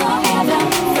last forever,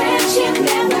 friendship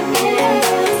never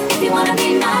ends. If you wanna be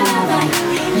my lover,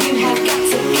 you have got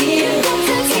to give.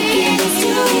 It's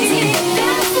too easy,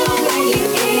 that's the way it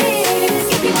is.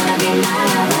 If you wanna be my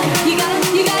lover, you gotta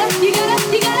make it last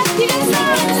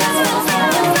forever.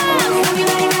 Slam your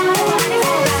body down, nobody's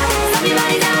all around. Slam your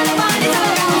body down, nobody's all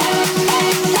around.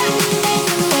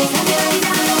 Slam your body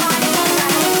down, nobody's all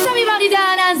around. Slam your body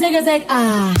down and zig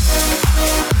ah.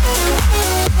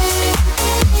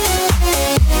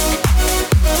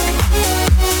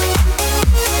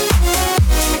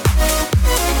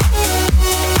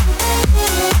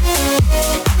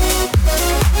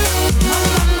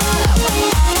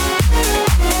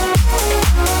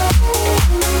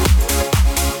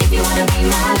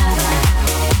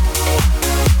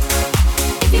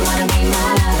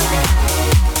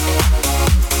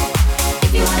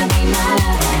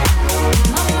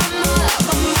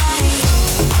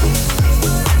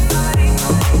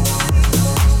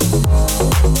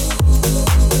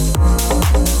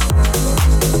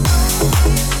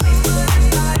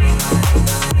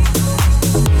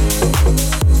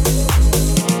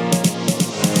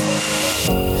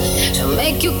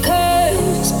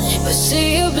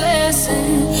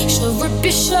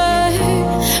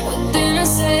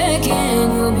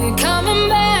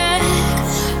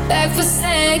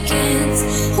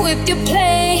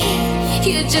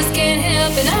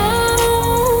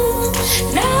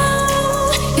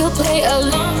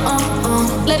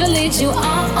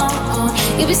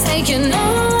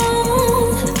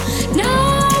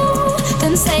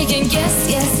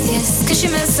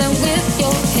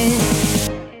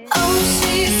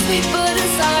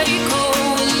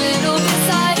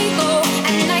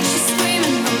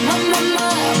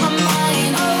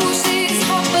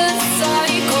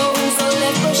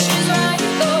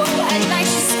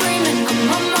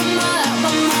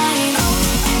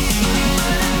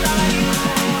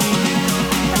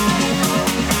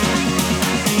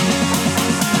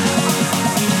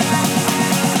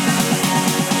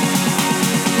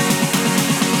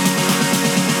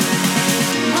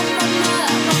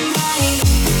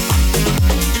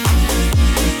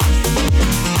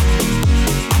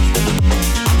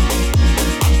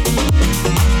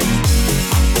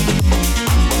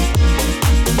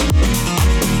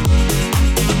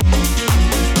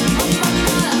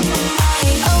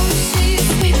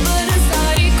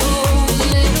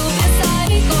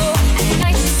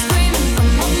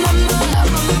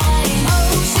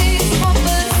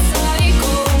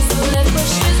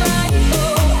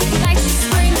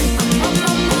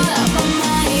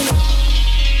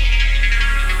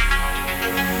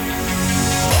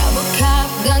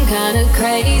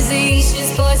 Crazy,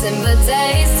 she's poison but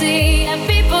tasty, and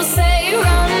people say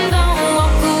run, don't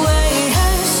walk away.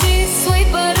 She's sweet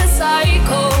but a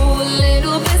psycho, a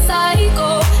little bit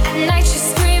psycho. At night she's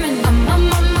screaming, I'm out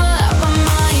my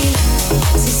mind.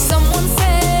 See, someone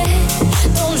said,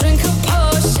 don't drink her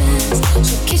potions.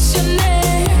 She'll kiss your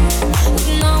neck with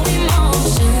no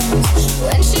emotions.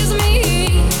 When she's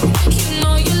mean, you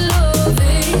know you love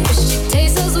it. But she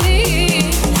tastes so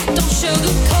sweet, don't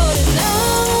sugarcoat it,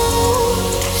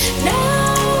 no.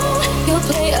 You'll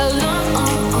play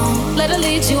along, let her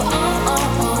lead you on.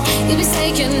 You'll be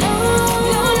saying no,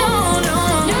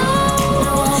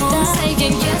 then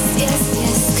saying yes,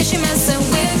 'cause you're messing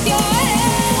with your head.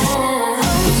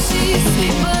 She's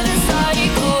sweet but a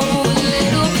psycho, a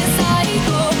little bit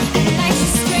psycho. At night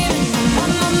she's screaming,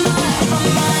 I'm on my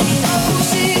mind.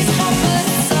 She's hot but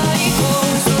a psycho,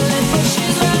 so let her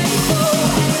she's right.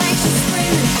 At night she's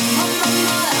screaming, I'm on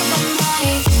my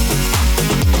mind.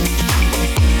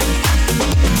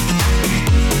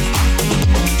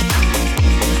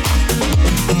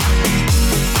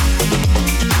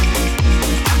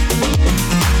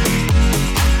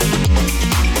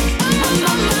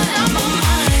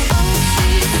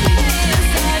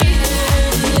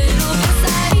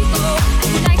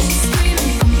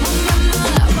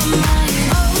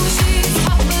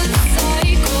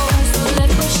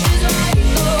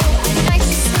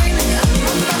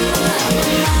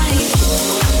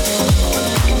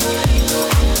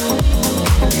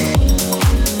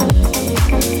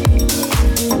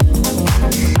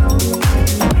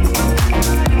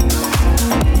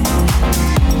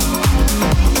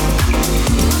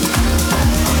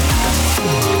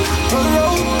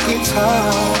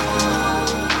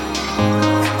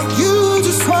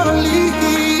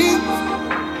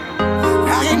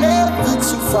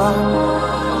 far.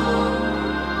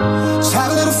 Just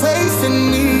have a little faith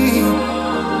in me.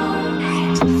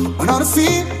 When all the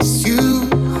fears you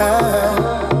have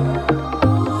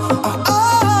are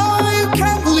all you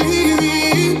can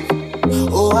believe,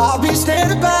 oh, I'll be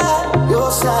standing by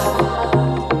your side.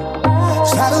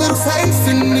 Just have a little faith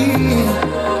in me.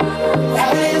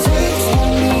 Have a little faith in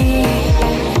me.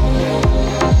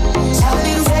 Just have a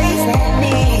little faith in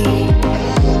me.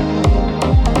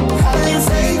 Have a little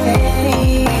faith in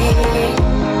me.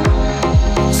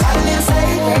 Just have a little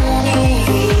faith in me.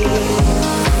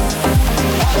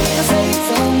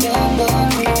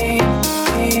 Have a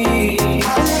little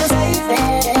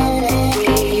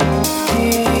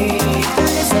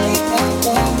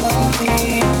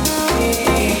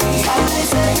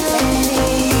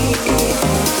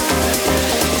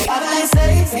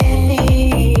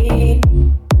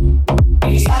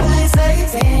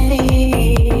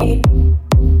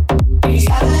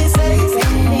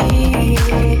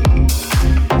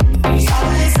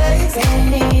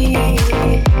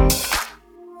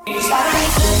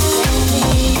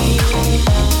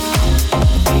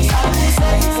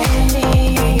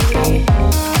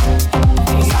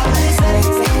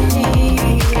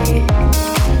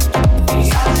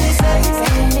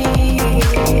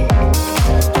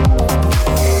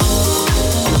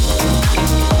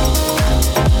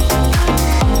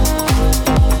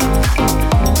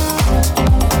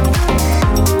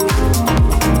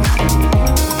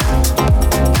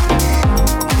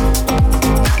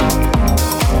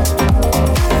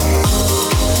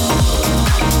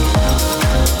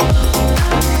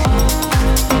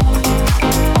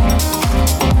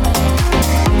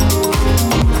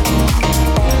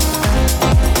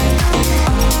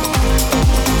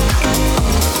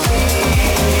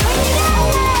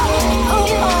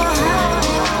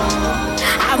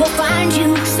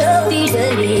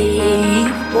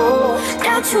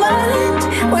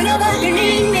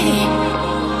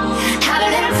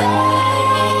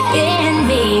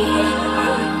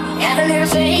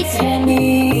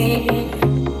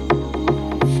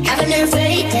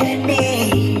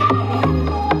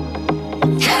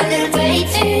faith in me. Have a little faith in me. Have a little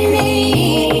faith in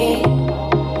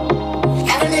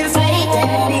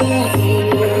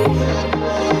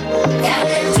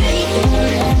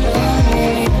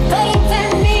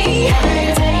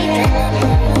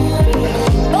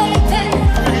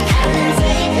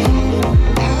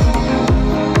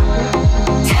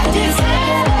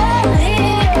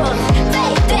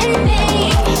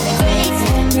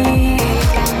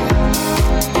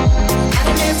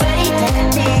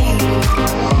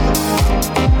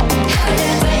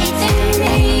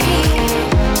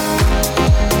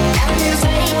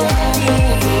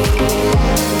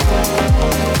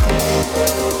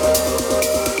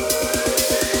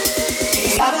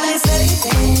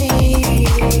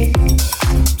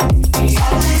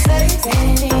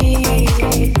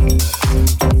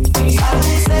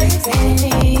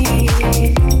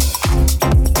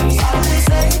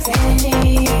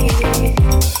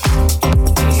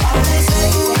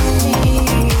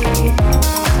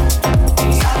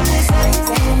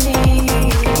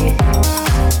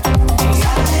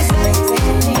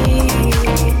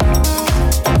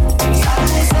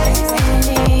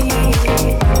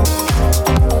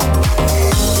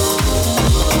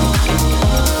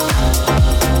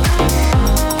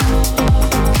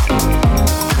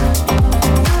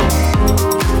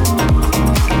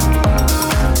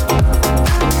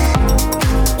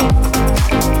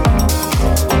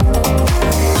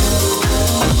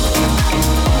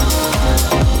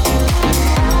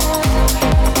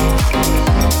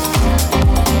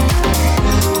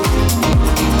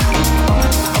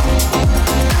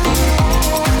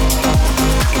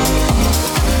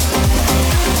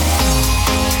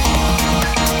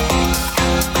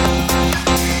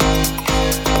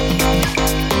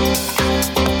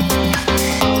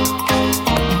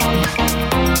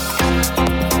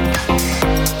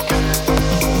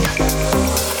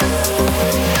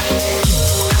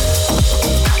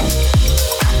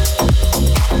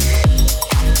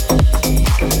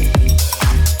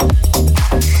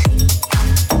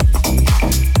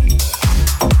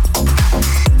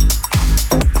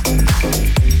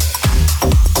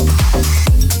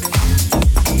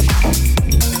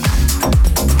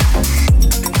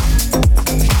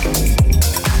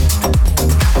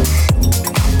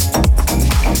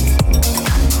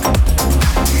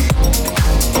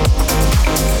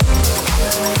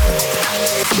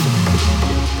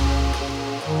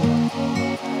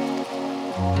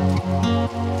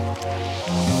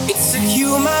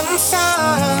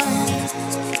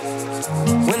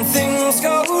things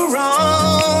go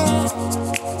wrong,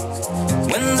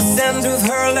 when the scent of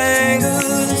her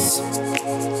lingers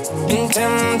and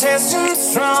temptation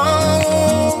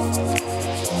strong.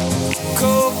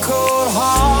 Cold, cold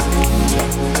heart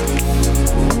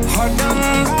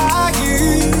done by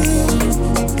you.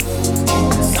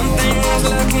 Something's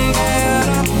looking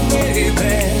better,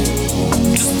 baby.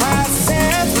 Just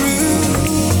passing through.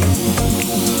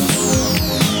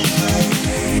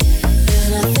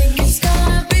 And I think it's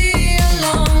gonna be a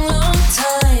long, long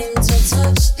time till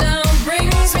touchdown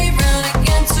brings me round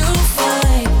again to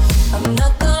find I'm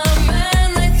not the man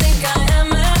they think I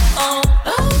am at home.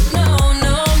 Oh no,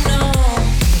 no, no.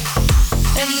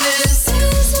 And this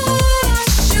is what I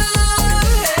should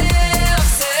have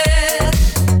said.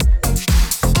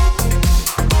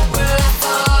 Well, I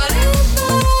thought it,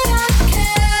 but I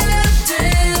kept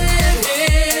it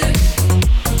hid.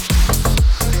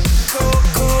 Cold,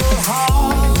 cold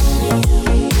heart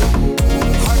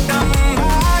done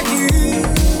by you.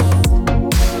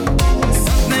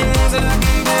 Something's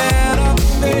looking better,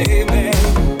 baby.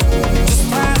 Just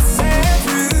passing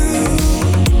through.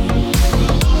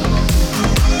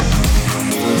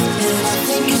 And I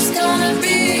think it's gonna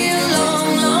be a long,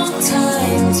 long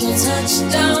time till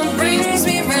touchdown brings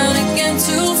me round again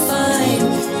to find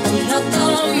I'm not the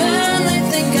man they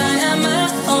think I am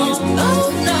at home. Oh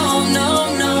no, no,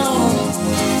 no.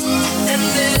 And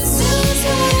this is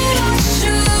what I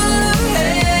should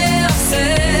have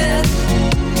said.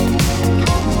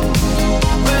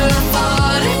 Well, I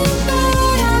thought it,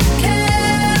 but I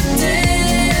kept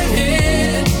it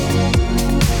hid.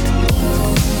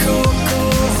 Cold,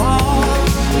 cold heart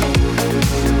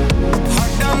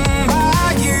done by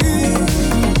you.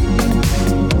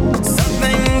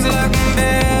 Something's looking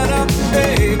better,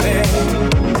 baby.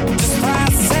 Just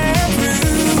passing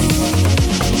through.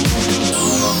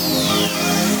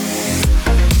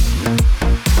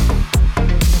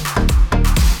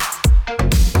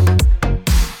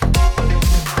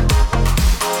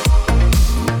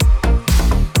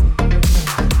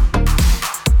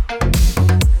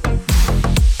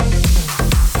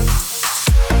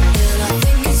 And I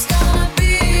think it's gonna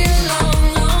be a long,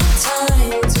 long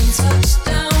time till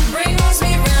touchdown brings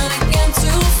me round again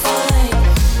to find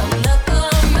I'm not the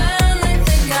man they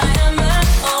think I am at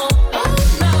home. Oh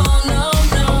no, no,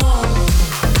 no.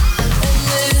 And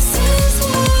this is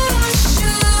what I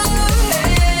should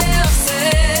have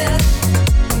said.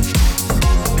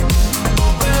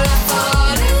 Well, I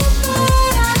thought it,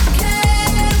 but I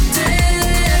kept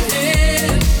it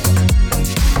hid.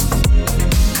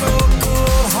 Cold,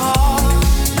 cold heart.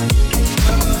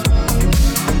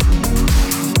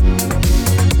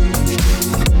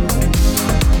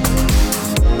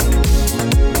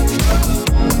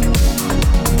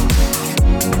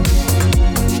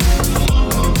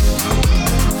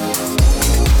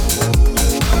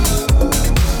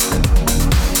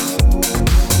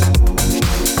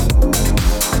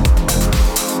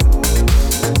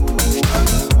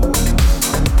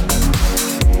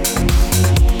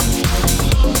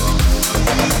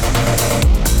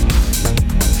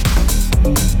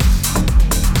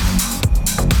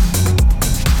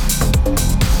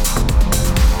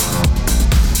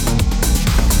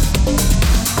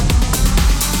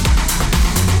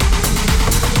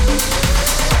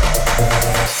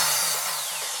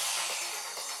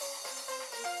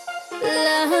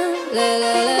 La, la,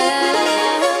 la, la.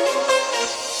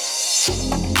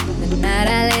 The night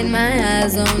I laid my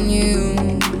eyes on you,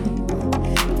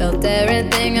 felt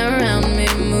everything around me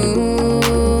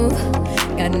move.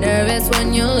 Got nervous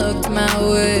when you looked my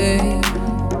way,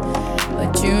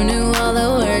 but you knew all the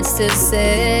words to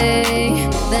say.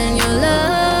 Then your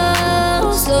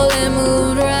love slowly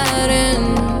moved right in.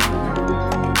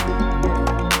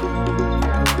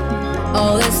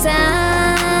 All this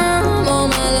time, oh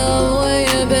my love, where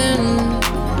you been?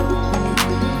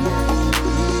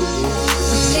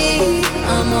 Me,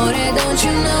 amore, don't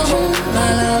you know? My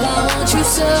love, I want you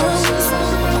so.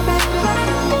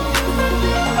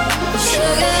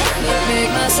 Sugar, you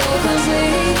make my soul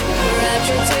complete. Your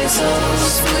rapture tastes so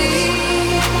sweet.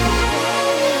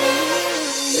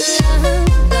 La, la,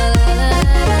 la, la, la,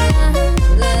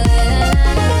 la, la, la.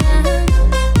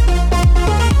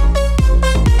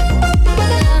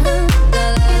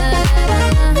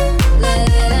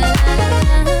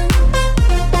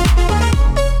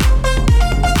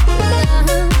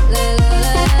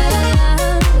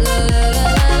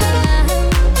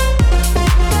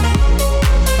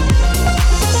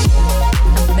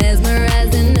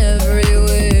 Mesmerized in every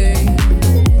way.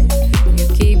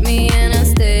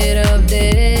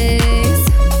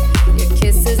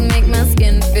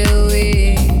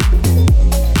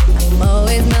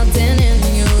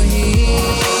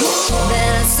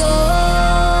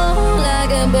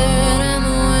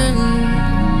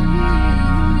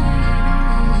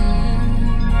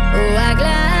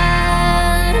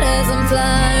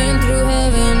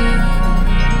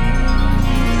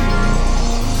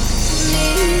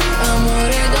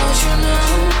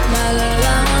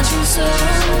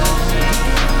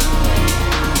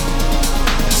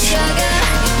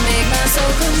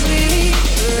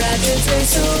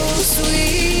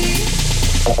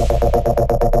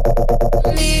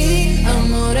 Me,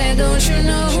 amore, don't you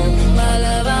know? My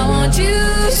love, I want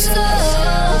you so.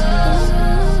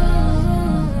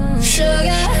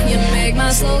 Sugar, you make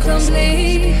my soul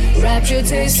complete. Rapture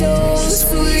taste so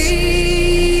sweet.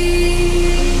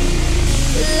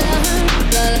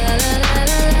 La la la la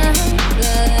la la,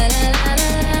 la la la la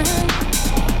la la.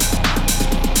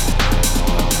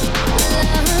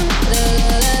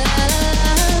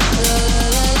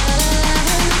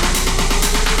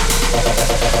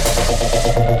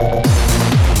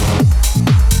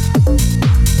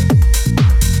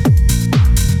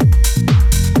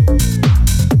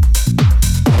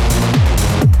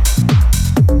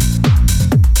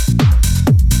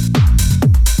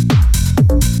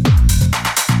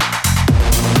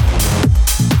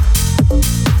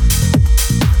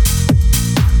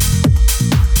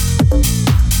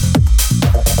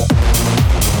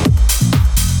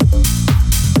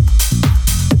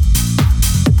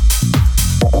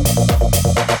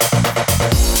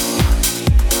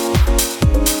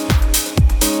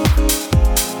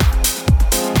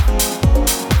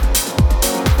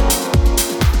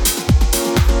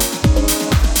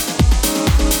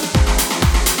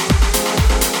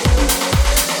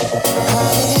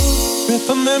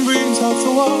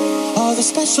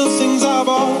 Special things I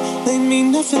bought, they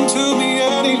mean nothing to me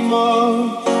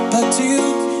anymore. But to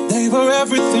you, they were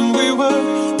everything we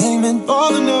were. They meant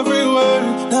more than every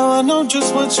word. Now I know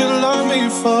just what you love me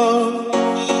for.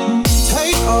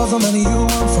 Take all the money you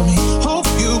want from me. Hope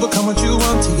you become what you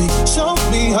want to be. Show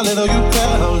me how little you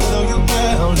care, how little you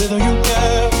care, how little you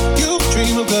care. You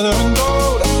dream of glitter and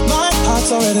gold. My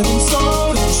heart's already been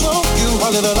sold. Show you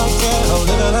how little I care, how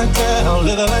little I care, how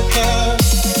little I care.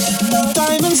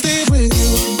 Diamonds stay with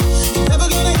you. Never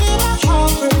gonna hear my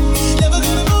heart break. Never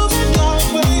gonna move in dark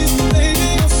ways. Baby,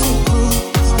 you're so cool.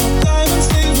 Diamonds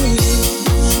stay with you.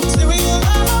 Material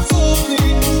never fool me.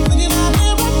 When you're not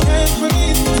here, I can't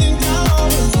breathe. Think I'm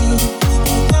with you.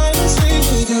 Diamonds stay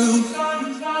with you.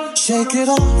 Shake it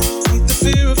off. Take the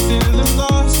fear of feeling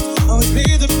lost. Always be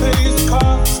the pays the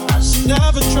cost. I should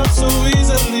never trust so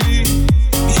easily.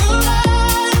 You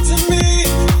lied to me.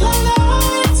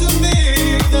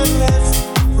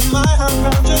 My heart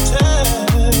round your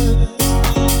chest.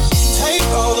 Take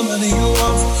all the money you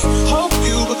want. Hope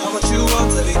you become what you want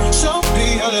to be. Show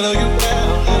me how little you care,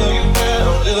 how little you care,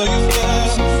 how little you care.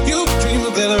 You dream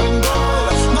of glitter and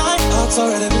gold. My heart's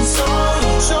already been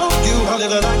sold. Show you how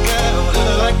little I care, how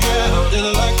little I care, how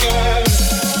little I care.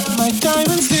 My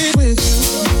diamonds stay with you.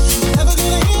 Never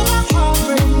gonna hear my heart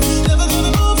break. Never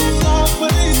gonna move in dark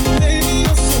ways. Baby,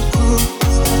 you're so cool.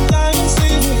 Diamonds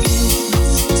stay with you.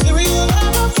 Material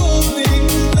never fool me.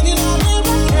 When you're not here,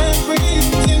 I can't breathe.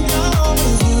 Think I'm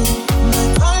with you.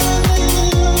 Diamonds stay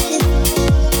with you.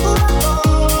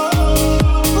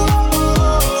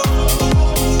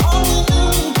 All you do.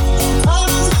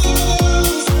 Diamonds stay with you.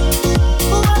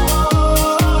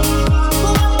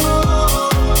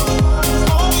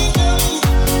 All you do.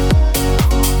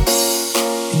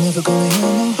 You're never gonna hear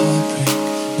my heart break.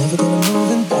 Never gonna move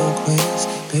in dark ways.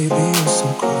 Baby, you're so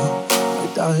cool. My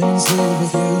diamonds live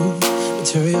with you.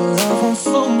 Material love won't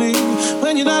fool me.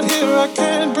 When you're not here, I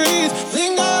can't breathe.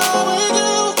 Think I'm with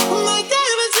you. My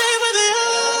diamonds live with you.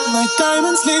 My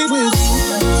diamonds live with you.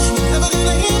 You're never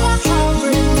gonna hear my heart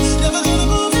break. Never gonna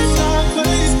move in dark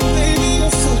ways. Baby,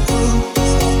 you're so cool.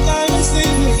 My diamonds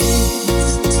live with you.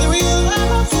 Material love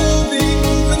won't fool me.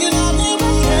 When you're not here,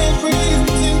 I can't breathe.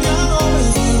 Think I'm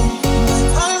with you. My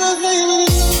diamonds live with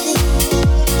you.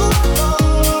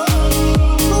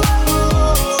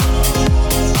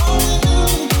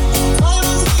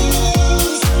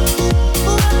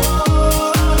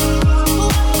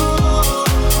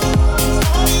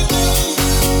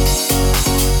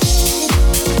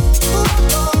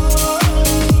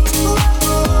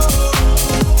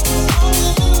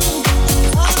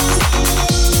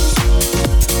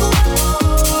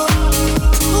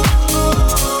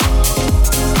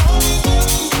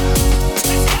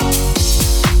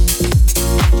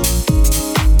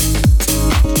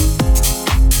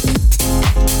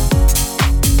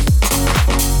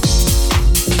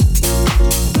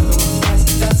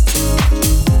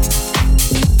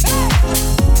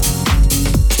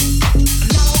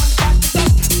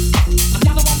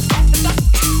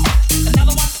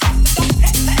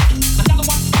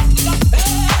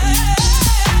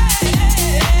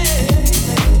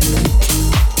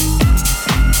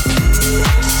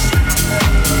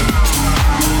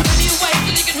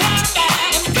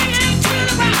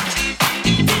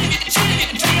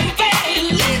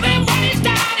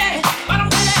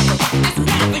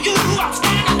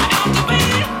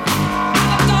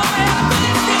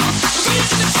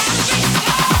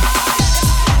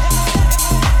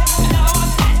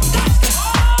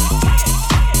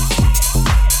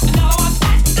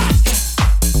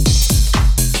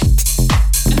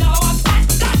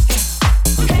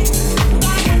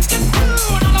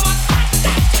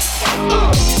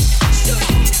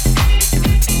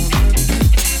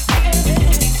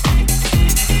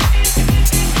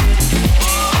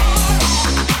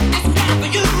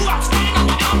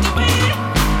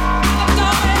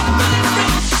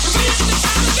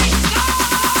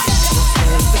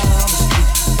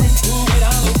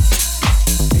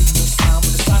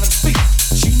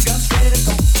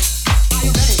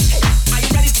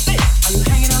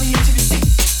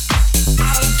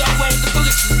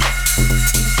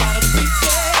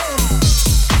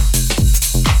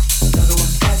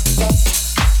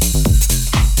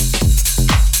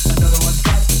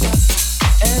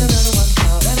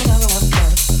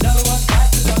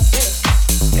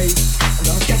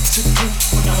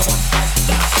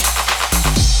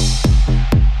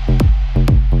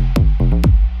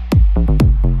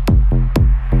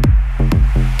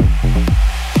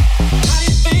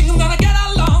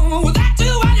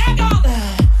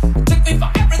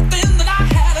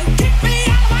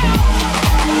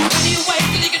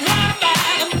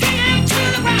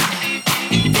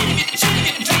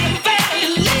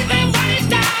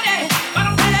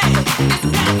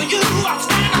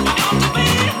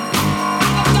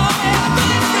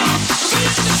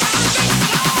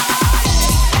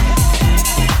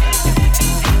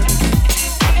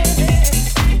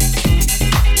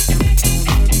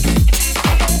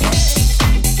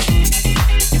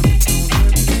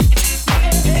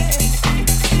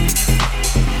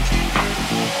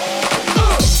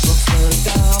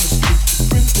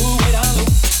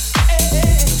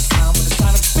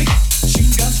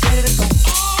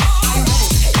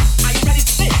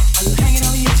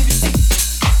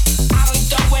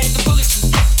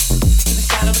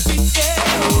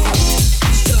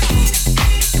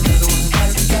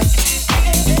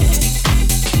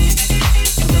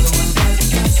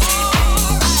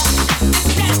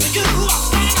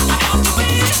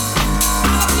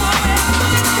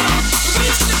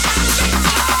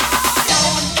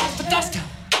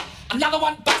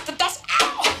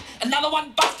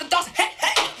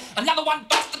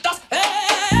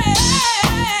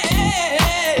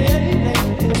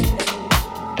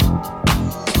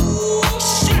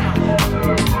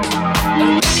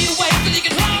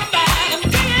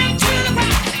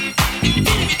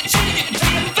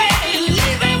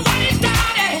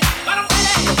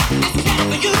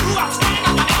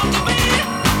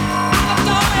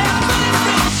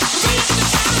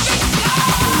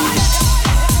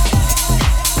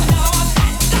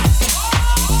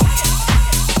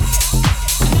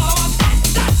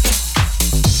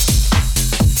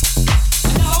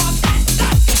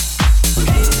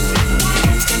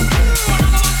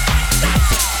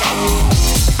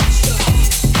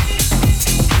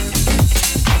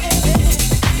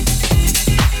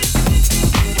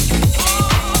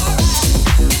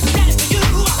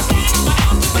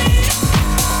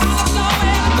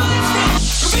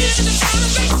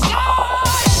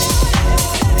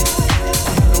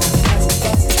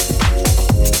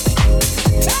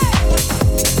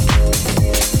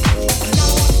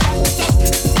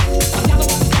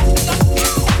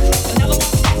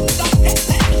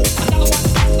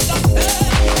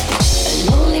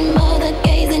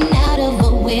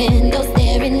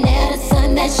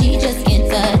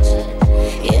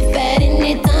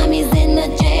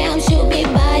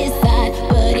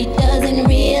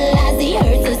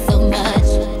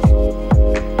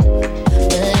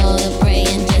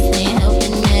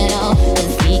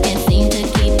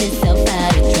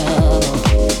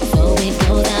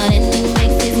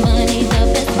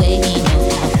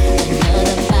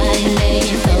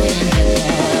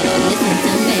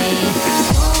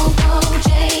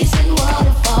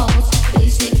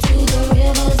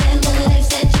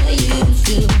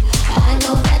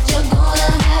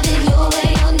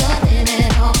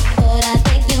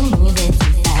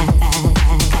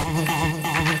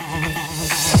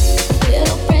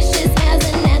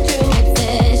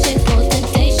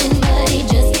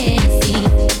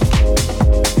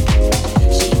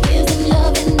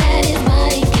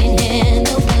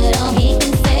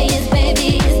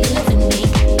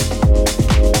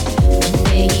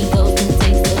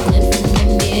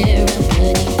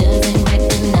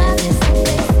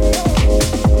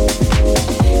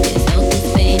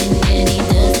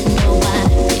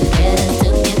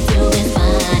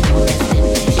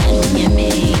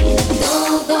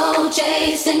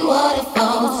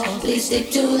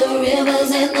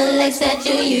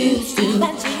 used to.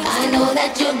 I know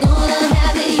that you're gonna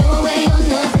have it your way or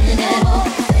nothing at all,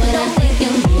 but I think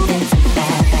you're moving too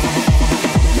fast.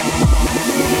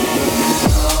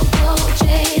 Go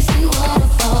chasing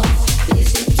waterfalls,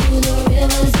 listen to the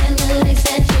rivers and the lakes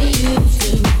that you used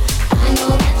to. I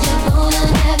know that you're gonna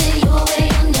have it your way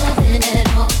or nothing at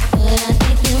all, but I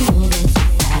think you're moving too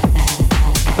fast.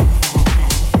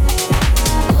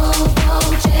 Go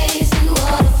chasing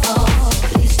waterfalls,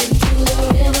 listen to the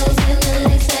rivers and the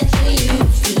lakes that you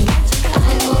used to.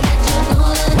 I know that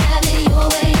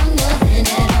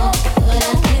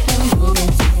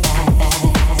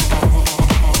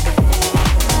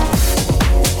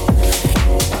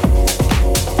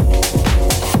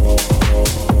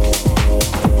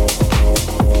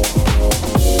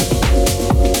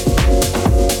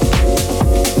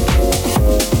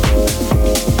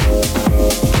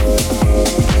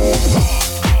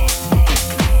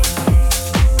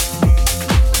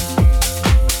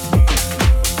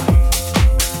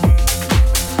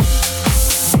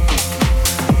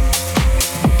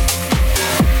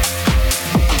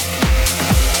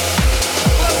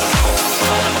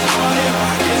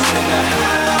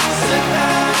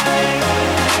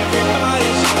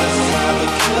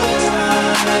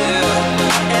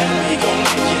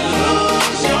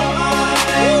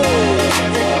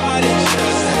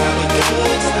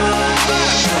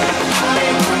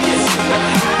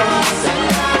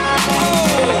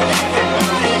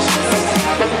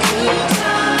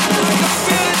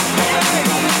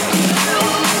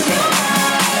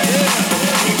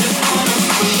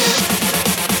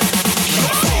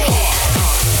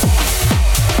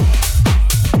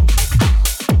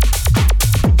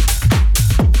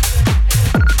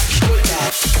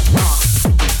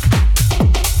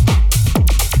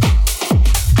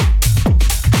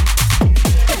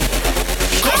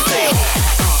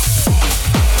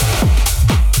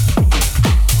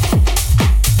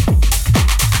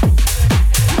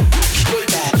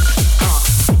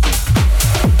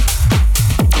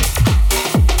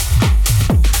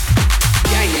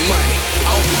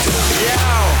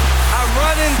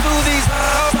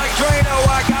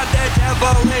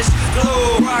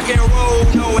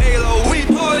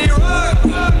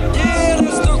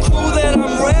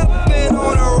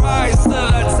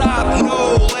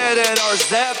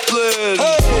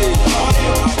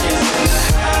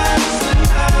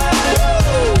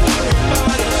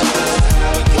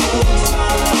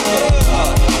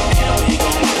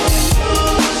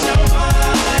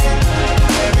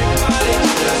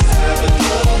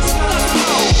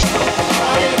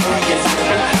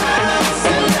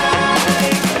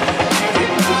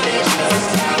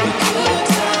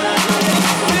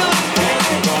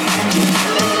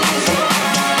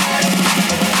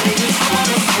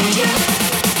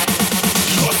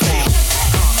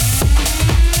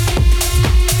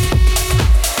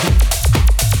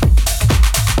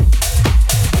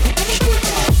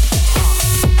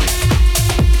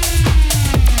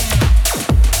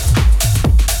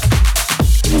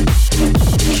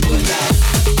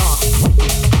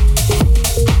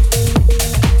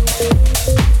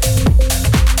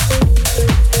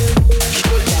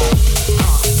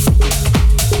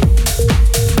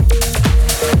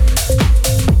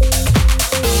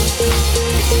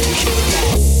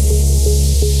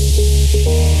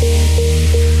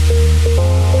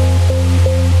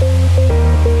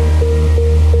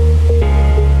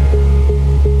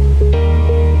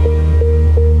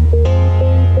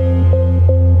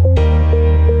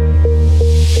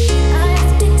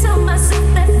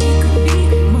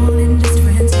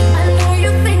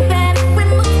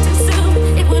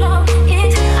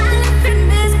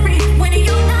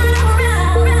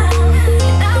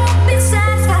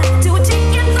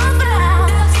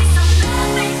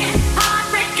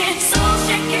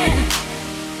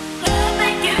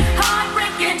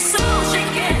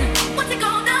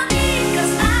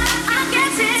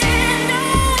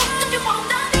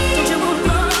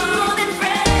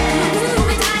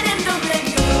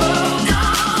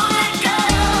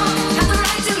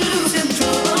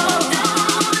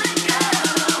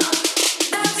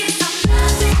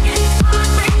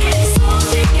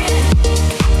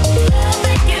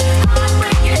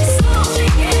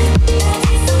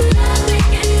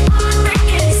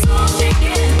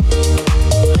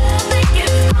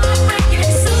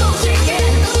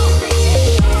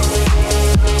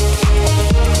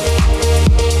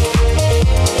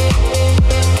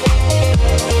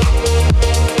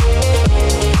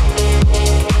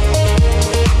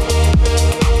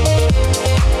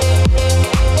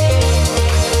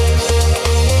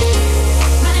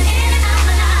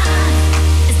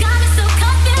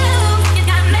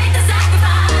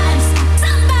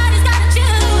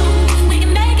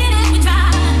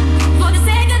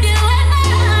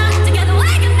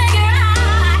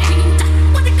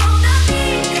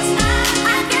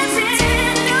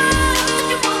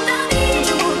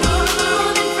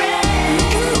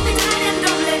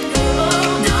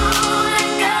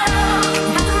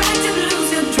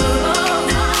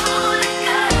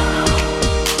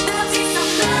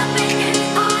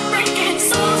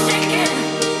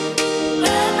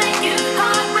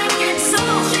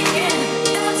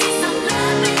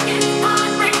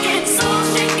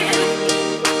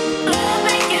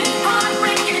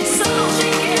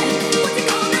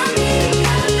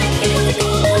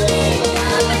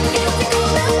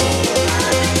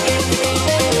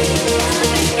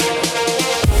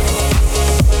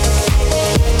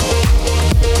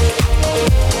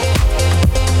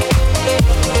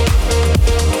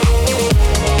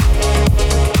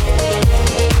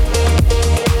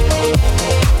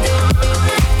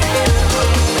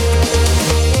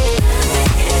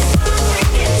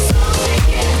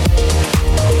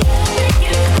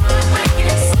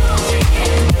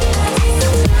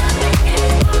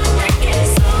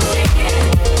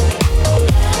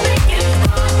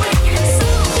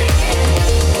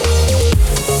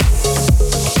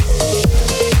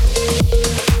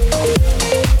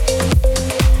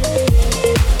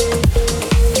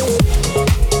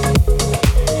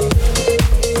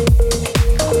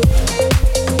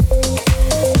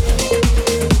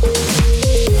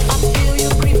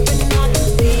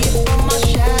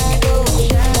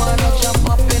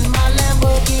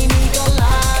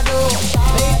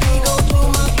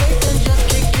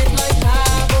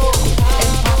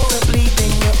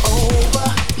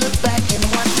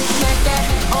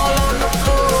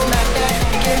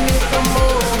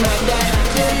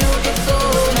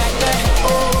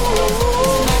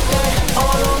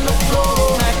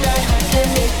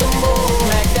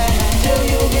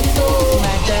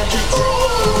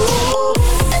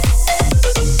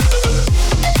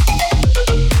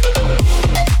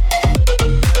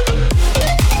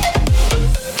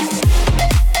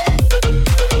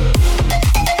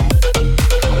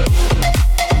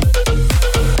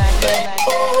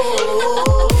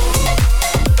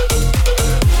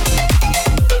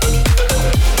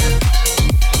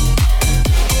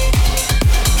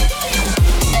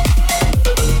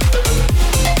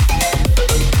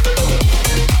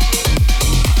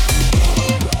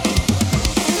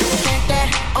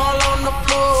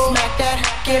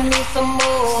Give me some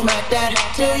more. Smack that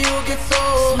till you get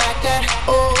so. Smack that,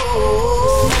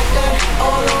 oh. Smack that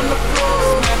all on the floor.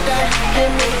 Smack that,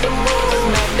 give me some more.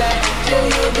 Smack that till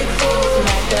you get so.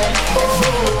 Smack that, oh.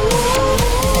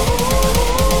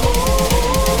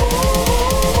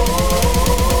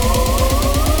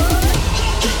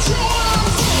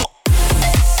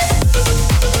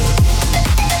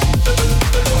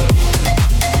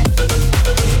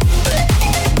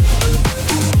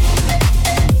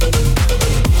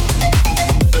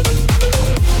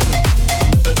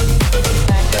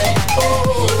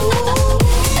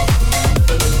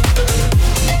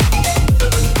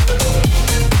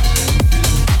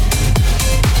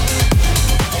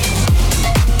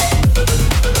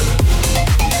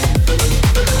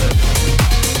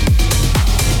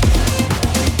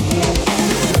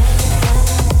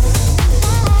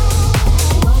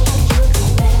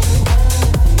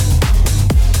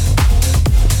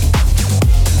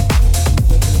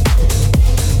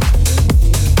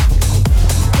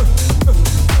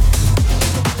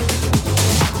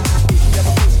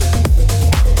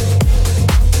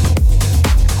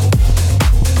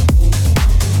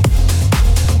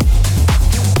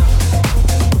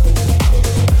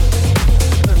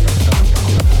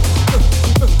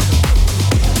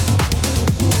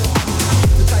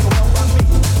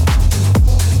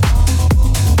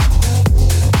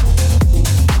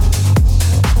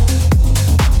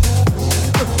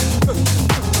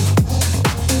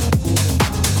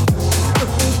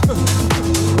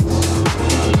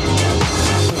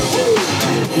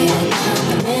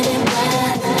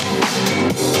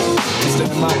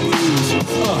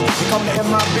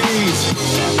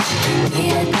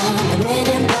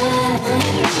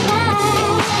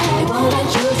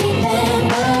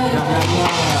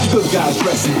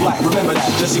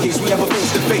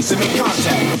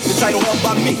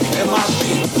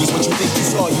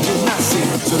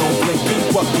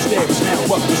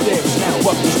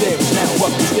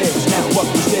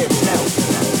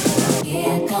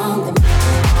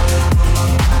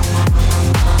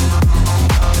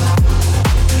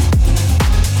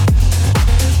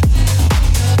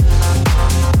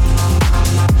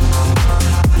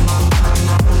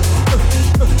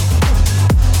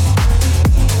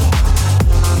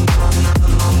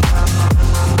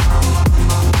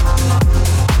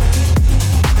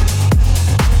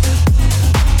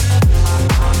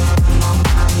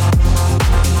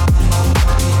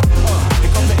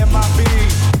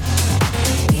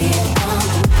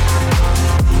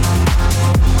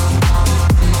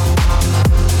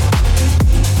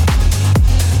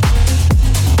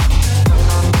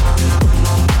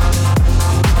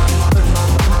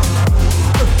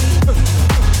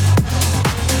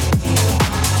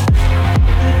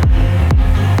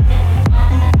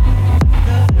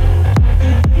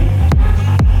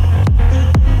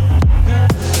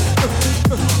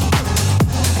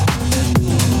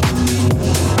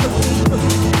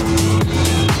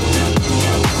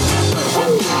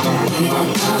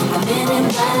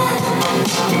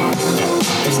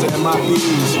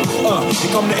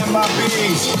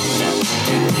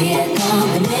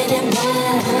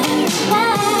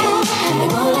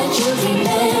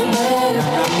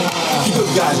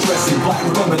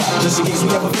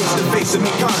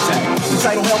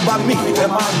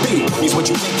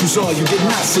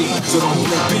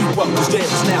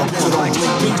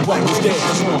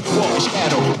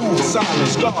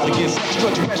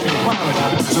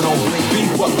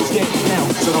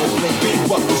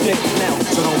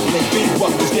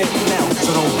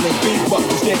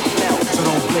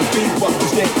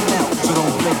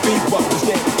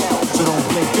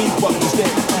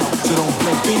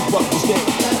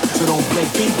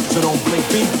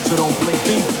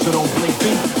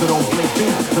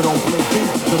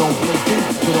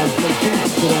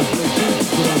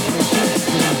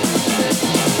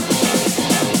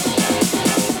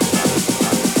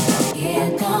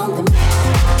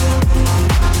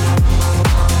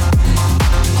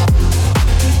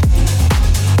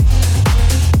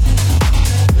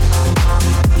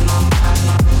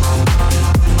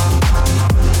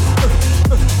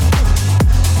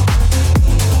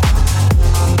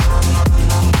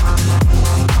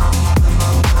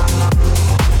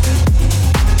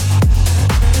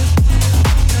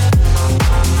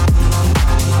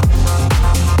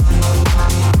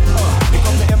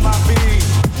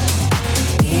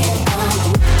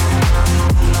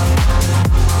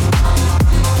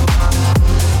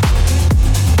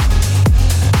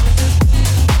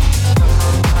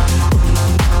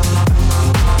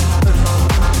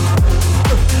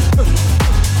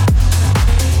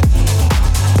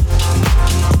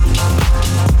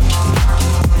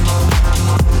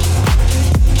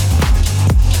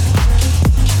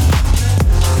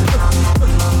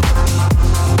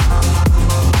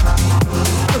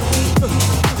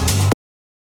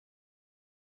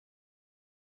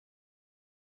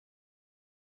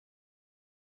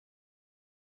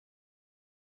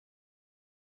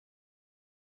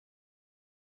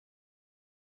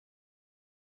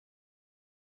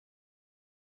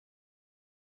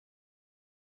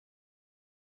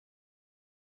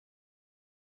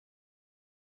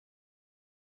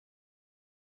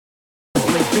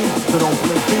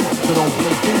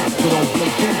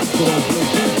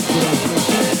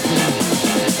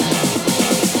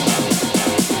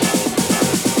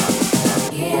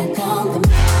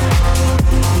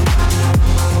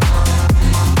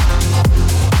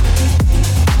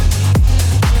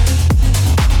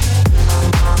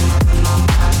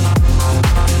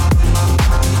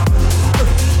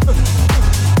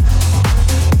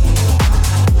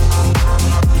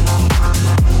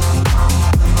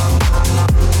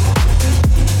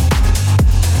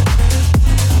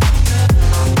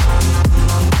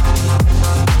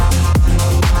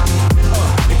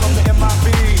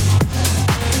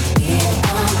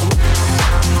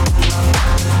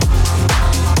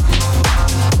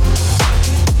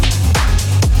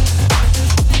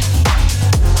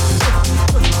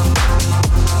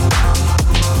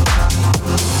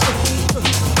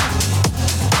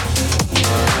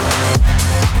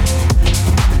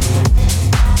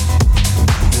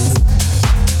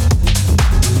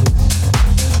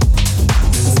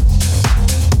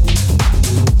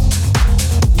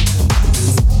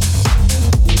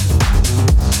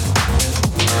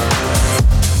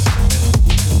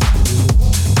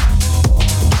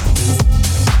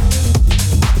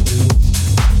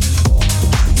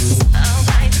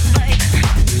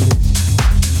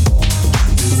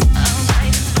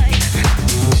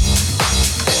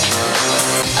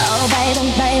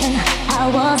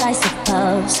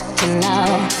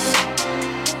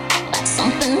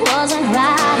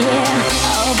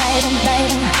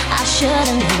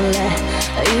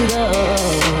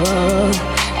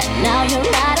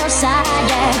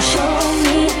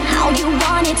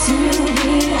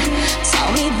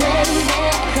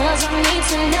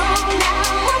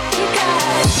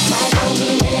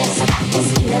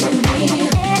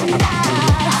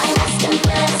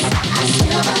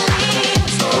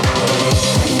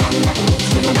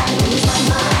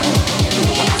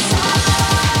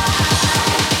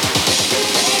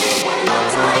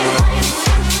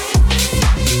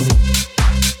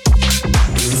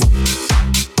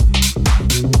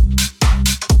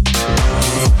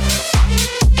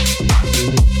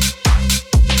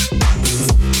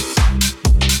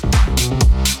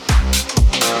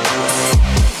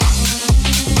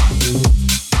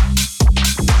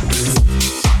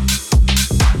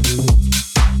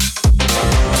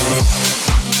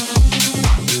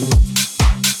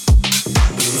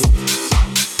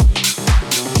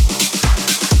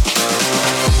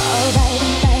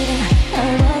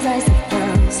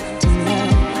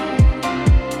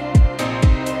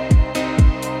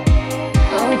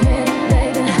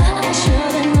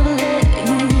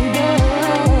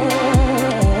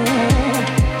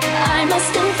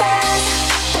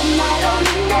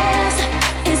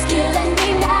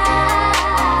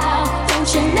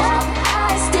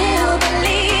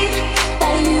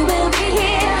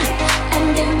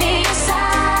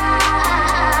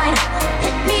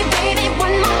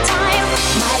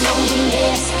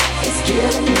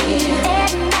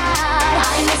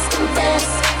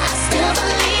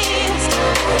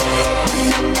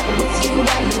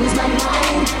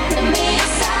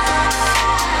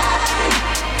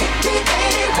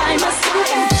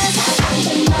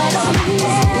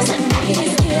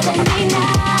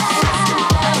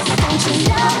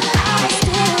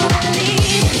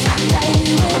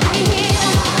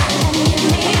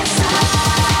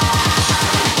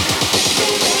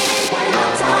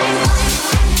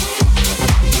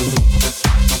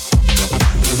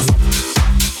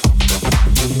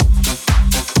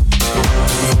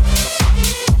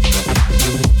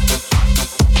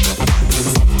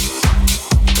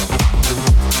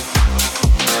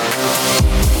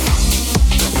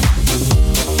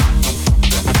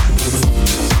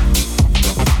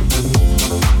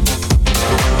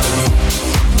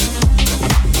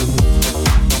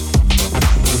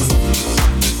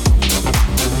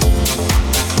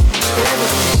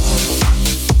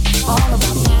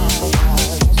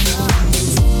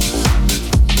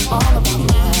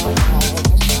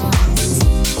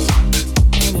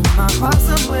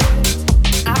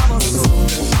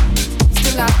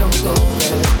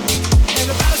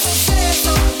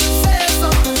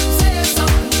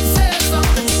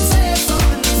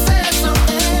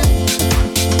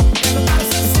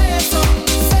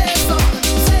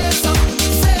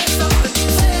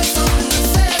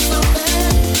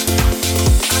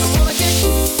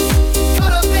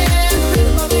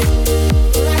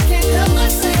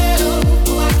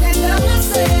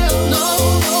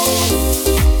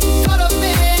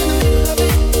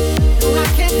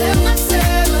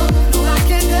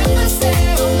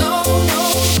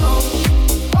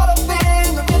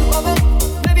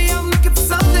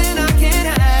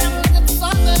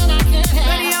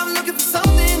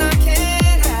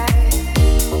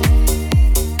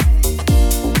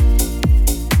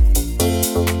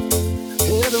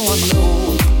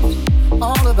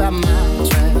 of my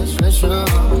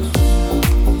transgressions.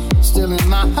 Still in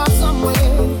my heart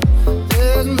somewhere,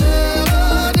 there's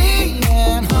melody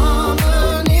and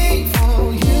harmony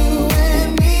for you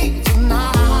and me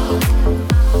tonight.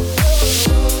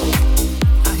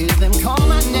 I hear them call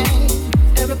my name.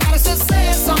 Everybody says,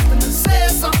 say something, say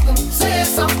something, say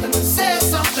something, say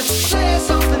something, say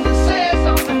something, say something, say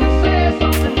something, say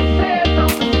something, say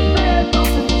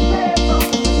something, say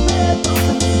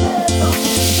something, say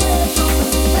something,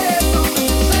 say something,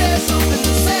 say something, say something,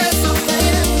 say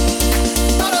something.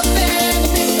 Not a thing,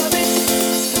 think of it.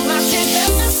 I can't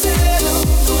help myself.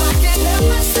 I can't help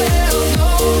myself. No,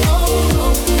 no, no.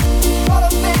 Not a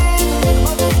thing, think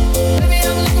of it. Maybe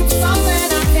I'm looking for something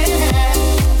I can't have.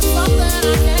 Something I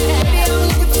can't have. Maybe I'm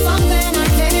looking for something I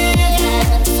can't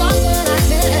have. Something I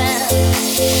can't have.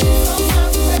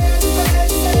 Sometimes better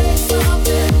say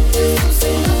something than to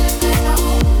say nothing at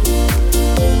all.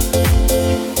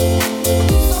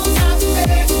 Sometimes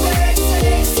better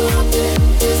say something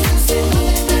than to say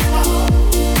nothing at all.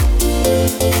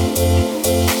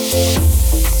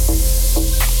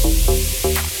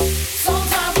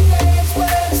 Sometimes the best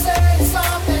way to say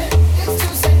something is to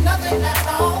say nothing at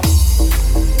all.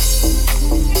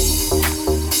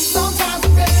 Sometimes the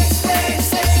best way to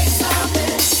say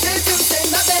something is to say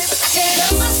nothing. I can't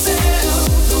help myself.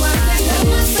 No, I can't help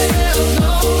myself.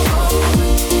 No,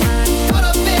 caught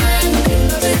up in the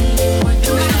middle of it.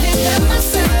 No, I can't help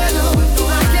myself. No,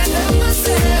 I can't help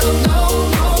myself. No,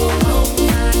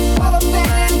 caught up in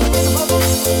the middle of it.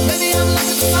 Maybe I'm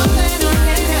looking for something I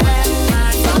can't have.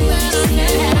 Something I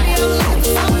can't have. Maybe I'm looking for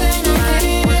something I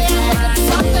can't have.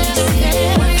 Something I can't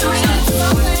have. Maybe I'm looking for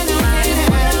something I can't have.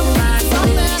 Something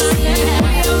I can't have.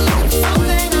 Maybe I'm looking for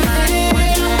something I can't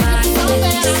have. Something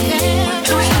I can't have.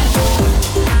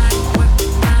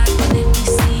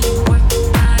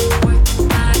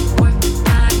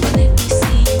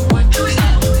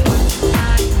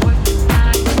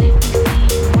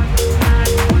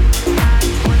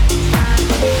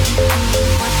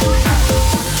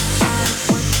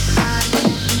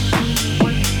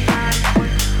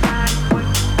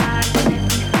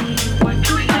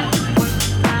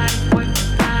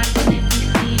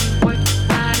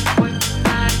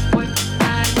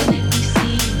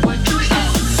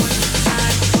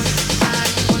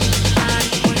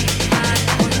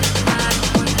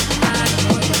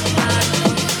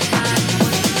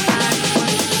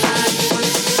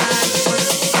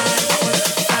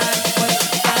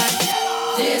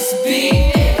 This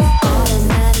beat is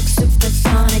automatic,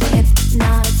 supersonic,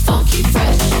 hypnotic, funky,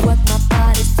 fresh. What my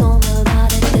body's so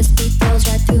melodic. This beat goes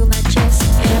right through my chest.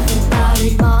 Everybody,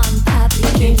 mom, papi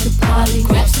came to party.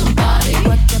 Grab somebody,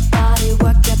 work your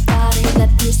body,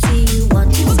 let me see you one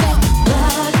two step.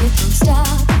 Rock it, don't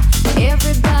stop.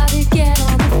 Everybody get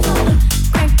on the floor.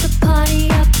 Crank the party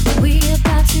up. We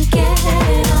about to get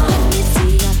it on. Let me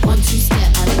see ya one two step.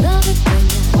 I love it when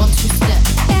you one two step.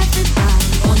 Everybody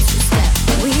one two step.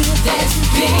 We about to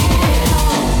get it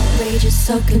on. Rage is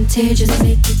so contagious,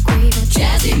 make you crave it.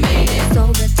 Jazzy made it. So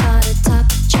retarded, top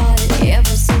charted.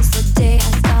 Ever since the day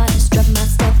I started, struck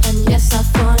myself and yes I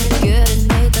flaunt it. Good and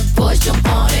made the boys jump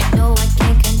on it. No, I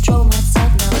can't control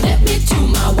myself now. Let me do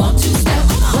my one two step.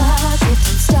 Rock it,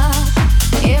 don't stop.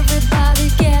 Everybody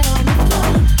get on the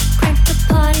floor. Crank the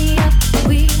party up.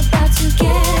 We about to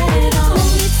get it on.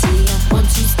 Let me see ya one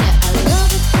two step. I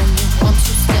love it when you one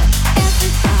two step.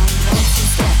 Everybody one two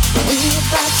step. We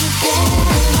about to get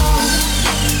it on.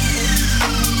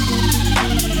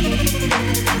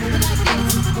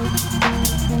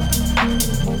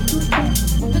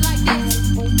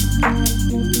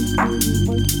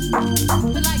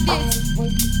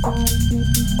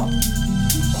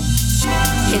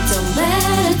 It don't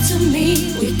matter to me,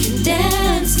 we can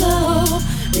dance slow.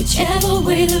 Whichever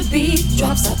way the beat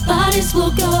drops, our bodies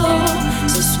will go.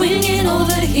 So swing it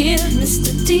over here,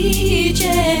 Mr. DJ,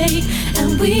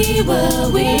 and we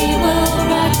will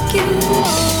rock you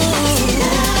all.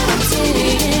 Now take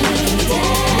it,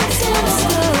 dance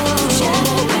slow.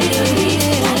 Whichever way the beat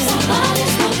drops, our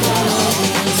bodies will go.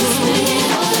 So swing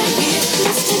it over here,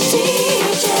 Mr.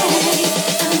 DJ,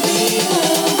 and we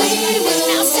will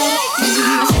now say.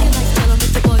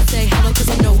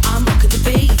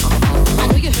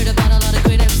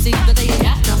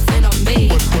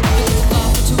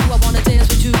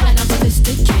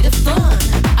 Fun.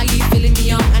 Are you feeling me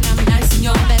young and I'm nice and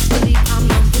young? Best believe I'm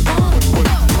number one.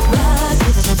 Rock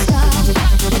it,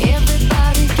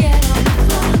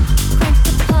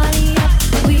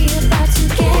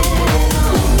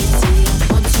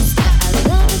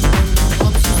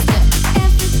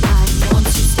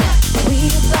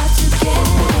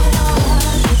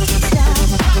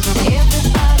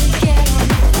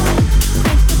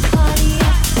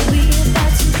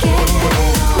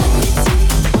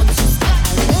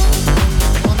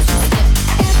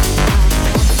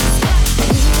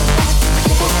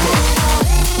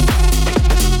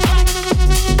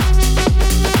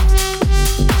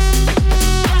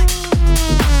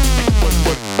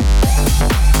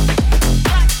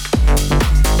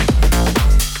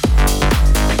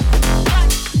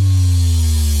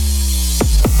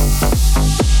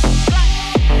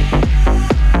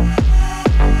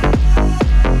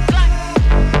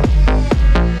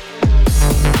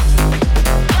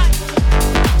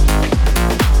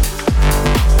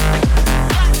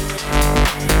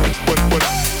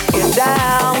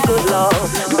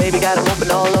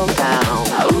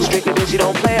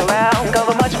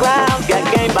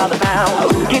 by the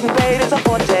pound. Getting paid is a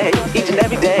forte, each and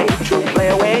every day. True play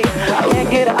away, I can't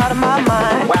get her out of my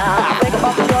mind. I think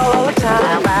about the girl all the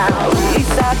time.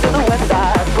 East side to the west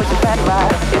side, pushing back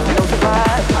right, it's no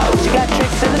surprise. She got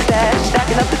tricks in the stash,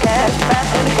 stacking up the cash,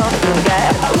 fast when it comes to the gas.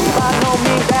 By no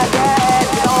means that bad,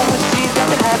 get on when she's got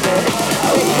to have it.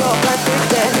 Baby, you're a perfect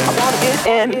fit, I wanna get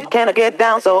in, can I get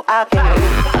down so I can?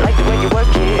 I like the way you work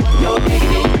it, no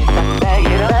diggity, bag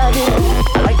it up.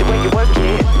 I like the way you work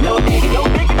it, no diggity,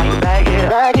 bag it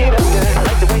up. I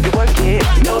like the way you work it,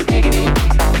 no diggity,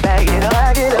 bag it up.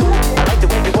 I like the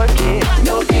way you work it,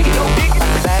 no diggity,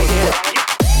 bag it up.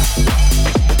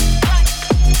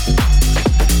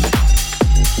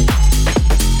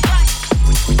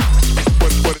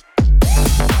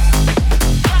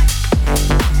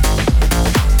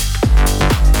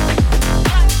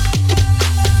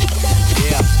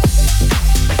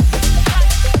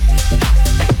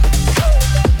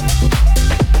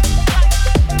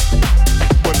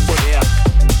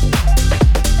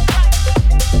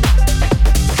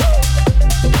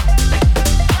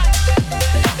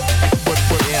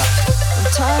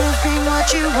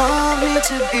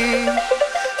 To be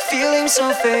feeling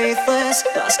so faithless,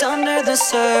 lost under the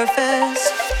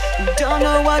surface. Don't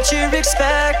know what you're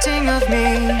expecting of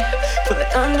me, put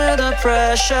under the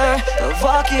pressure of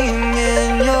walking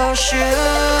in your shoes.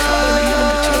 Caught in the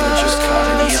undertow, just caught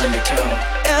in the undertow.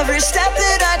 Every step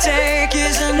that I take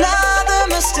is another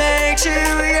mistake to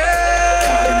you.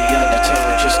 Caught in the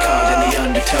undertow, just caught in the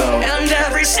undertow. And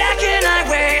every second I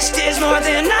waste is more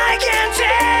than I can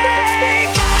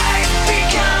take.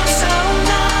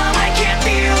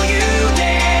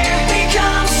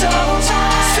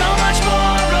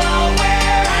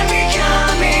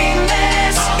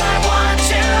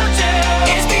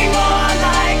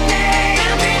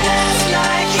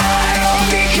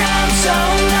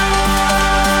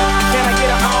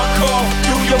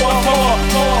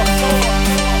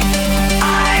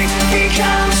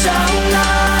 Become so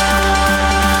numb.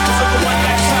 So for one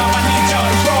last time, I need y'all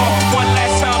to roll.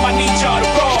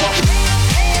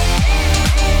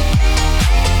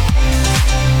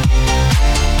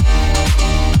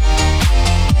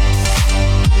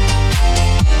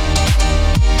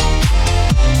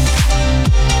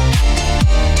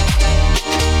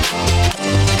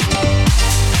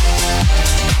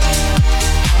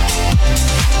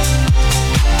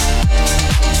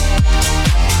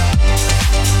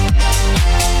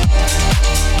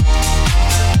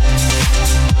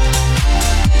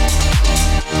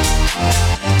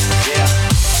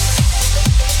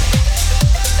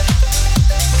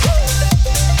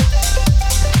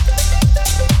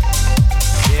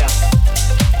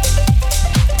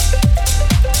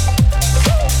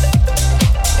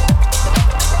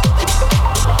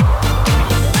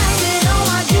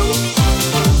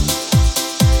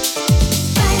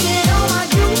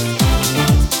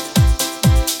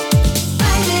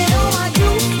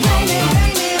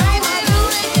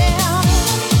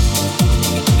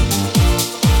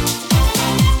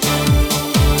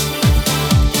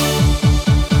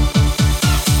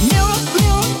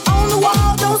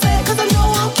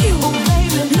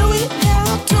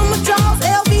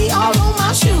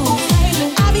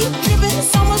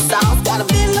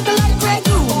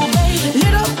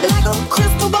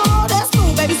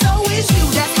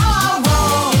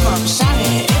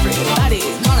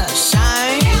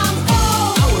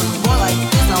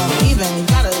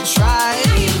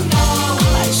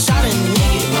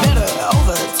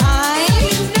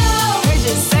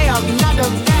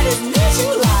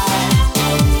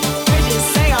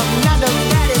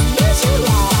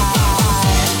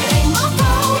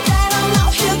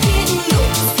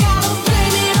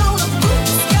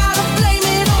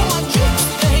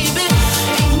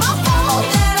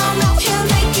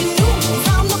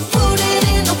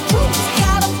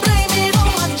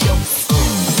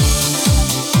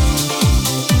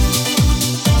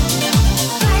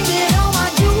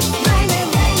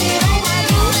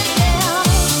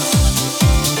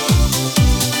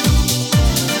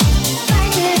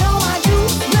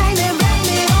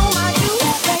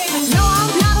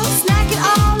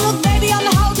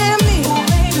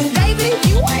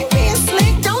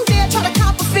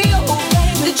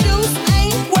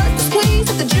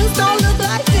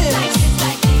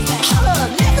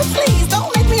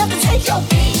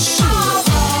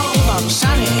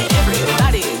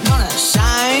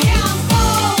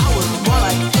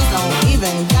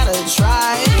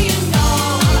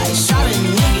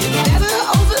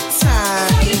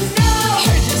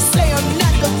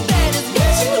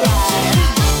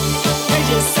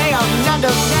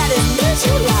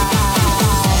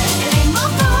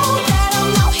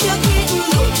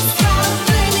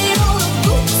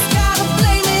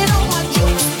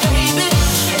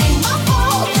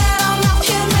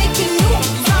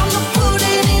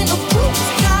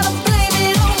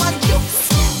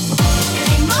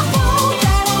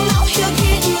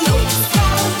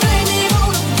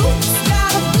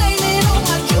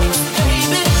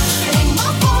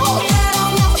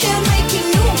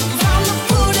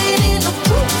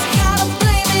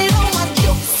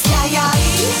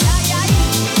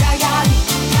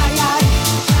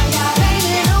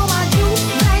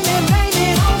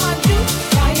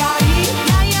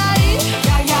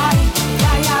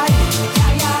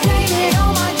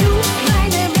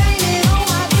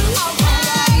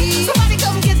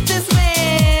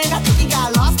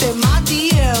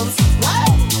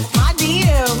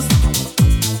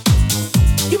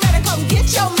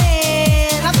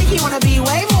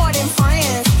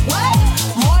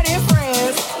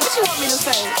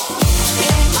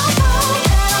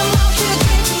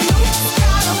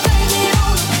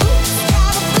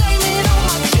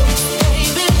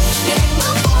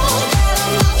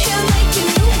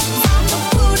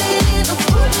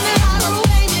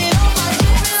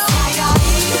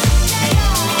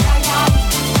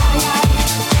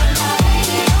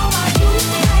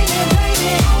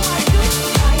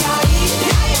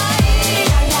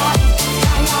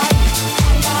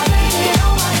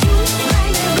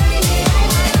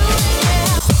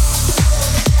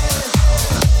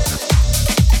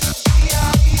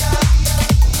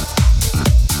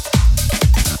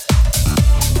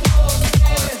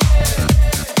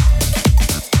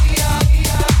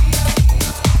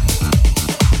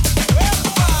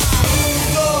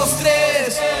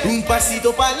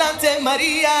 pasito para adelante,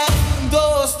 María. 1,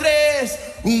 2, 3,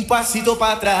 un pasito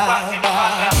para atrás. Un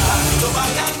pasito para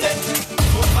adelante,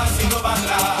 un pasito para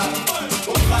atrás.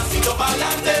 Un pasito para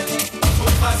adelante,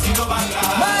 un pasito para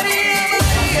atrás. María,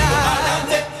 María.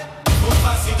 Un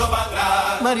pasito para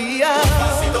atrás. María. Un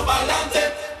pasito para adelante,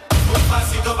 un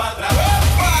pasito para atrás.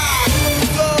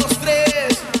 1, 2,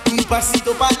 3, un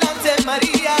pasito para adelante,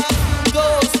 María. 1,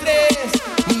 2, 3,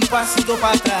 un pasito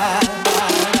para atrás.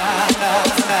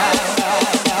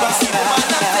 Pasito para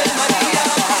adelante, María.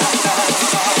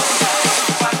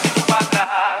 Pasito para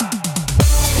atrás.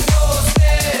 1, 2,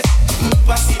 3, un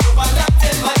pasito para adelante,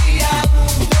 María.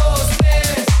 1, 2,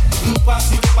 3, un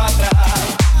pasito para atrás.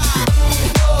 1,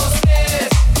 2, 3,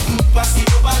 un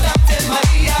pasito para adelante,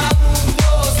 María. 1,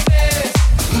 2, 3,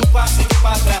 un pasito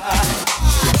para atrás.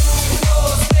 1,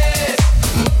 2, 3,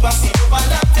 un pasito para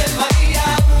adelante, María.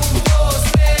 1, 2,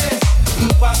 3, un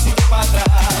pasito para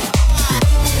atrás.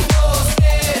 1, 2,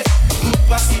 3, un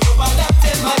pasito para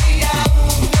adelante, María.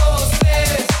 1, 2,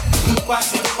 3, un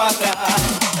pasito para atrás.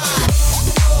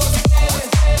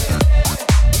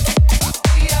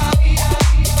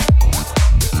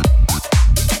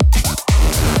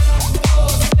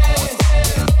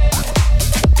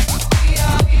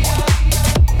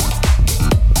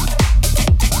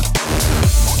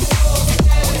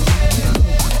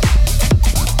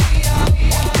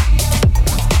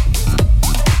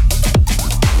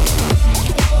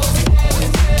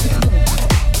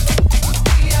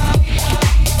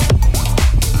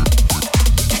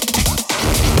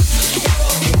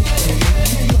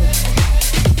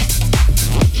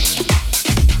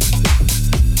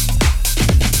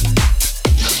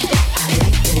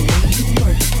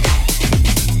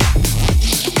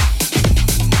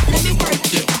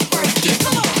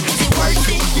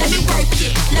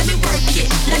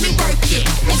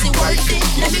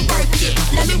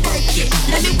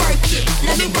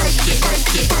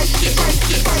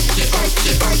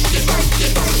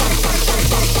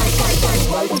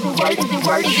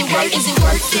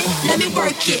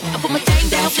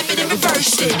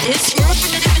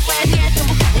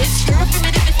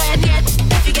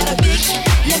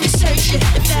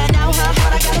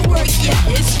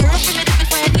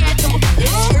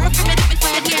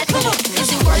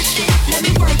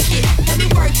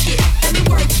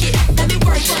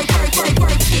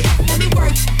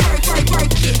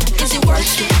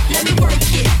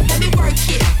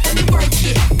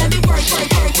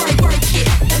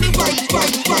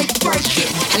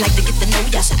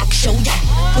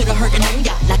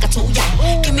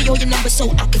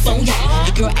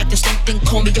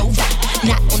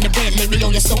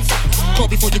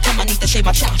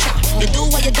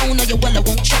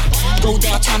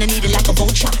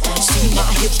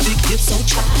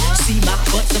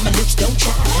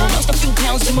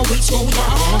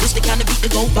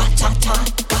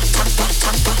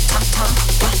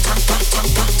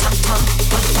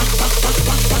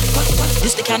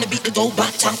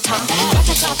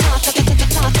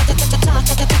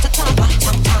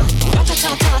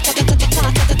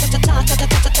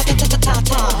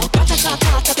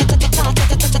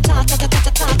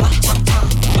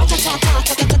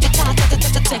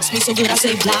 Text me so good I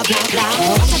say blah blah blah.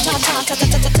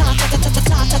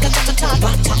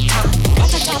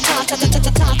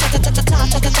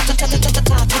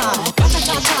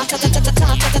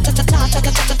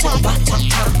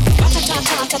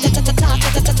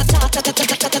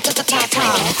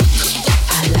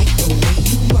 I like the way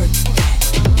you work that.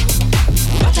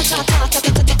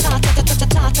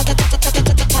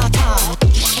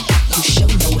 You sure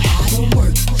know how to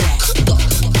work that.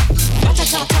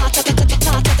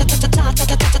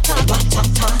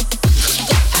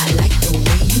 I like the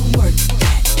way you work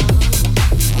that.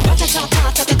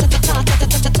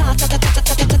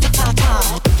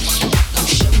 You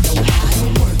sure know how to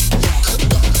work that.